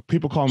don't know.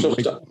 People call them,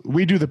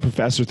 we do the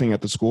professor thing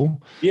at the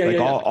school.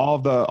 All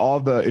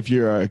the, if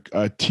you're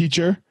a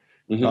teacher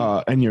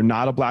and you're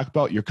not a black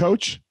belt, you're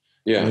coach.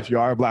 Yeah. And if you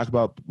are a black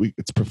belt,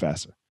 it's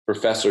professor.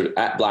 Professor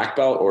at black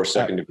belt or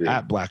second degree?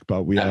 At black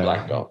belt.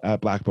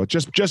 At black belt.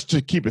 Just to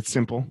keep it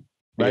simple,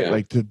 right? Yeah.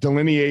 Like to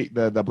delineate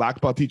the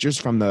black belt teachers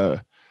from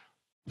the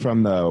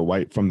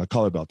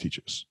color belt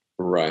teachers.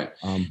 Right.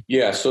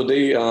 So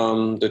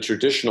the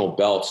traditional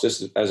belts,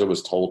 this is, as it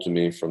was told to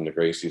me from the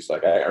Gracies,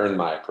 like I earned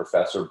my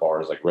professor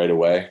bars like right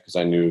away because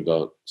I knew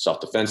the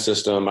self-defense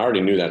system. I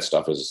already knew that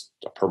stuff as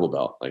a purple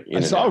belt. Like I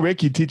saw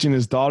Ricky teaching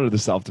his daughter the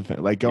self-defense,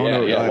 like going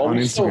on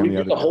Instagram. We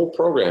did the whole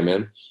program,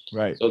 man.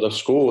 Right. So the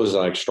school was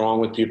like strong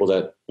with people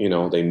that, you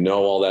know, they know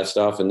all that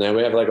stuff. And then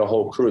we have like a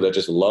whole crew that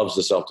just loves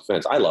the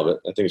self-defense. I love it.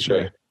 I think it's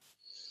great.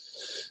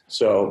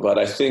 So, but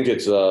I think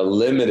it's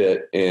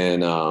limited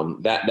in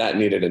that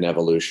needed an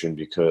evolution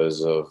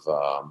because of,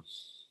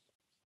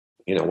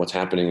 you know, what's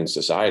happening in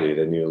society.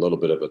 They need a little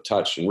bit of a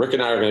touch. And Rick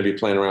and I are going to be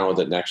playing around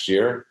with it next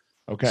year.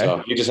 Okay.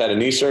 So he just had a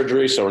knee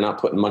surgery, so we're not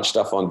putting much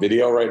stuff on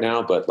video right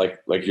now. But like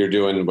you're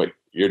doing what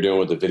you're doing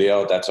with the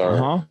video, that's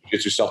our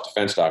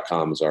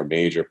jiu-jitsuselfdefense.com is our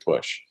major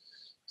push.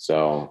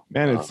 So,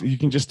 man, you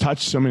can just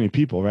touch so many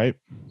people, right?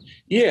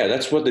 Yeah,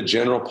 that's what the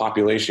general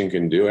population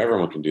can do.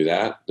 Everyone can do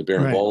that. The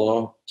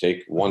Berimbolo,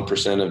 take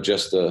 1% of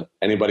just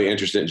anybody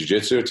interested in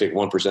jiu-jitsu, take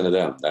 1% of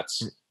them.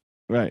 That's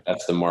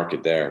the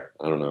market there.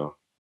 I don't know.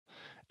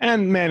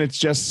 And man, it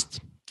just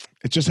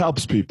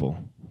helps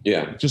people.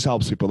 Yeah. It just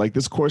helps people. Like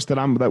this course that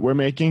we're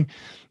making,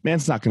 man,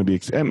 it's not going to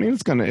be, I mean,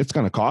 it's going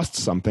to cost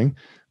something,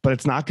 but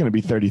it's not going to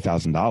be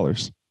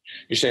 $30,000.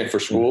 You're saying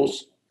for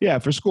schools? Yeah,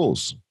 for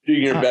schools.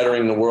 You're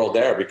bettering the world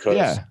there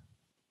because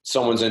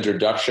someone's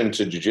introduction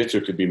to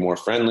jiu-jitsu could be more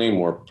friendly,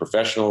 more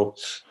professional,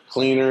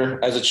 cleaner,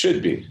 as it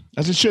should be.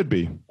 As it should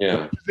be.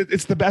 Yeah.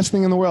 It's the best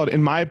thing in the world.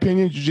 In my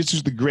opinion, jiu-jitsu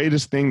is the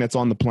greatest thing that's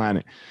on the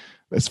planet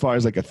as far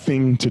as like a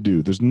thing to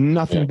do. There's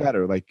nothing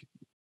better. Like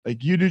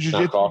you do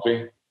jiu-jitsu. Not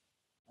coffee?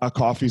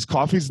 Coffee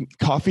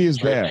is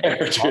there.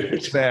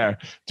 Coffee's there.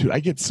 Dude, I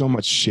get so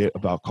much shit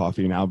about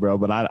coffee now, bro,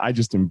 but I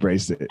just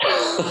embrace it.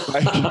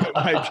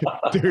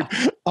 Dude,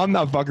 I'm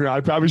not fucking around.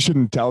 I probably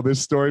shouldn't tell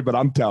this story, but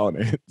I'm telling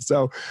it.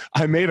 So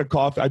I made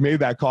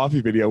that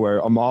coffee video where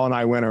Amal and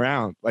I went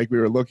around, like we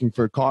were looking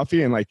for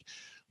coffee and like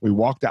I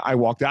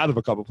walked out of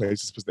a couple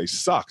places because they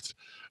sucked.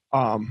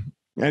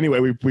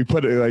 Anyway, we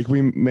put it, like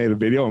we made a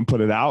video and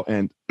put it out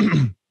and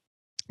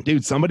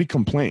dude, somebody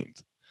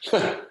complained.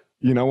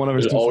 You know,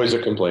 there's always a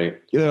complaint.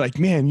 They're like,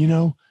 man, you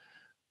know,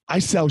 I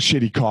sell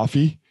shitty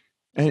coffee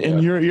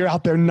and you're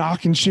out there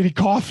knocking shitty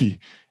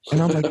coffee.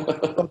 And I'm like,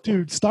 well,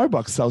 dude,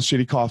 Starbucks sells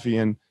shitty coffee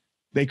and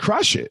they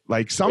crush it.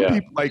 Like some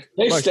people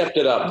they stepped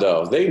it up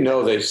though. They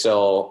know they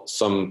sell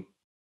some,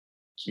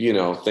 you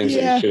know, things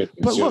that you should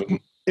consume. But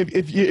look,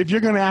 if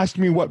you're going to ask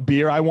me what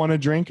beer I want to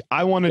drink,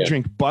 I want to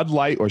drink Bud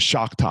Light or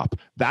Shock Top.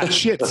 That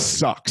shit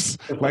sucks.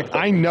 Like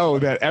I know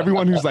that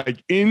everyone who's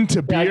like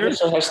into beer. I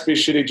guess it has to be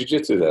shitty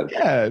jiu-jitsu then.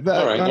 Yeah.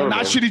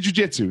 Not shitty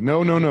jiu-jitsu.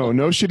 No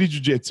shitty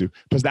jiu-jitsu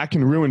because that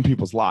can ruin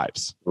people's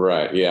lives.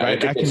 Right. Yeah.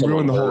 Right? That can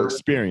ruin the whole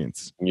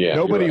experience. Yeah.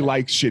 Nobody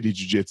likes shitty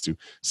jiu-jitsu.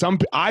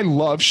 I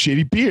love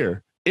shitty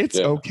beer. It's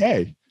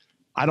okay.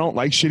 I don't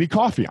like shitty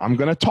coffee. I'm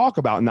going to talk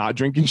about not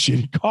drinking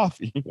shitty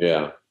coffee.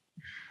 Yeah.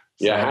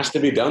 Yeah, it has to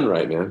be done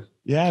right, man.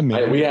 Yeah,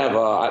 man. We have,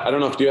 I don't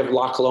know if, do you have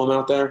La Colombe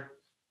out there?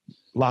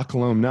 La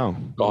Colombe, no.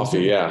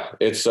 Coffee, yeah.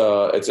 It's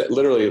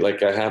literally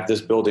like I have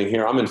this building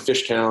here. I'm in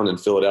Fishtown in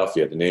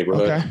Philadelphia, the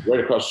neighborhood. Okay. Right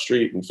across the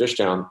street in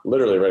Fishtown,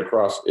 literally right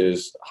across,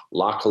 is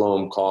La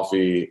Colombe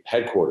Coffee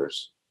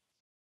headquarters.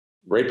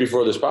 Right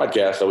before this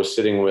podcast, I was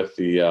sitting with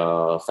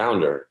the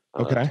founder,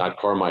 Todd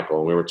Carmichael,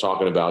 and we were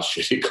talking about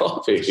shitty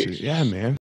coffee. Yeah, man.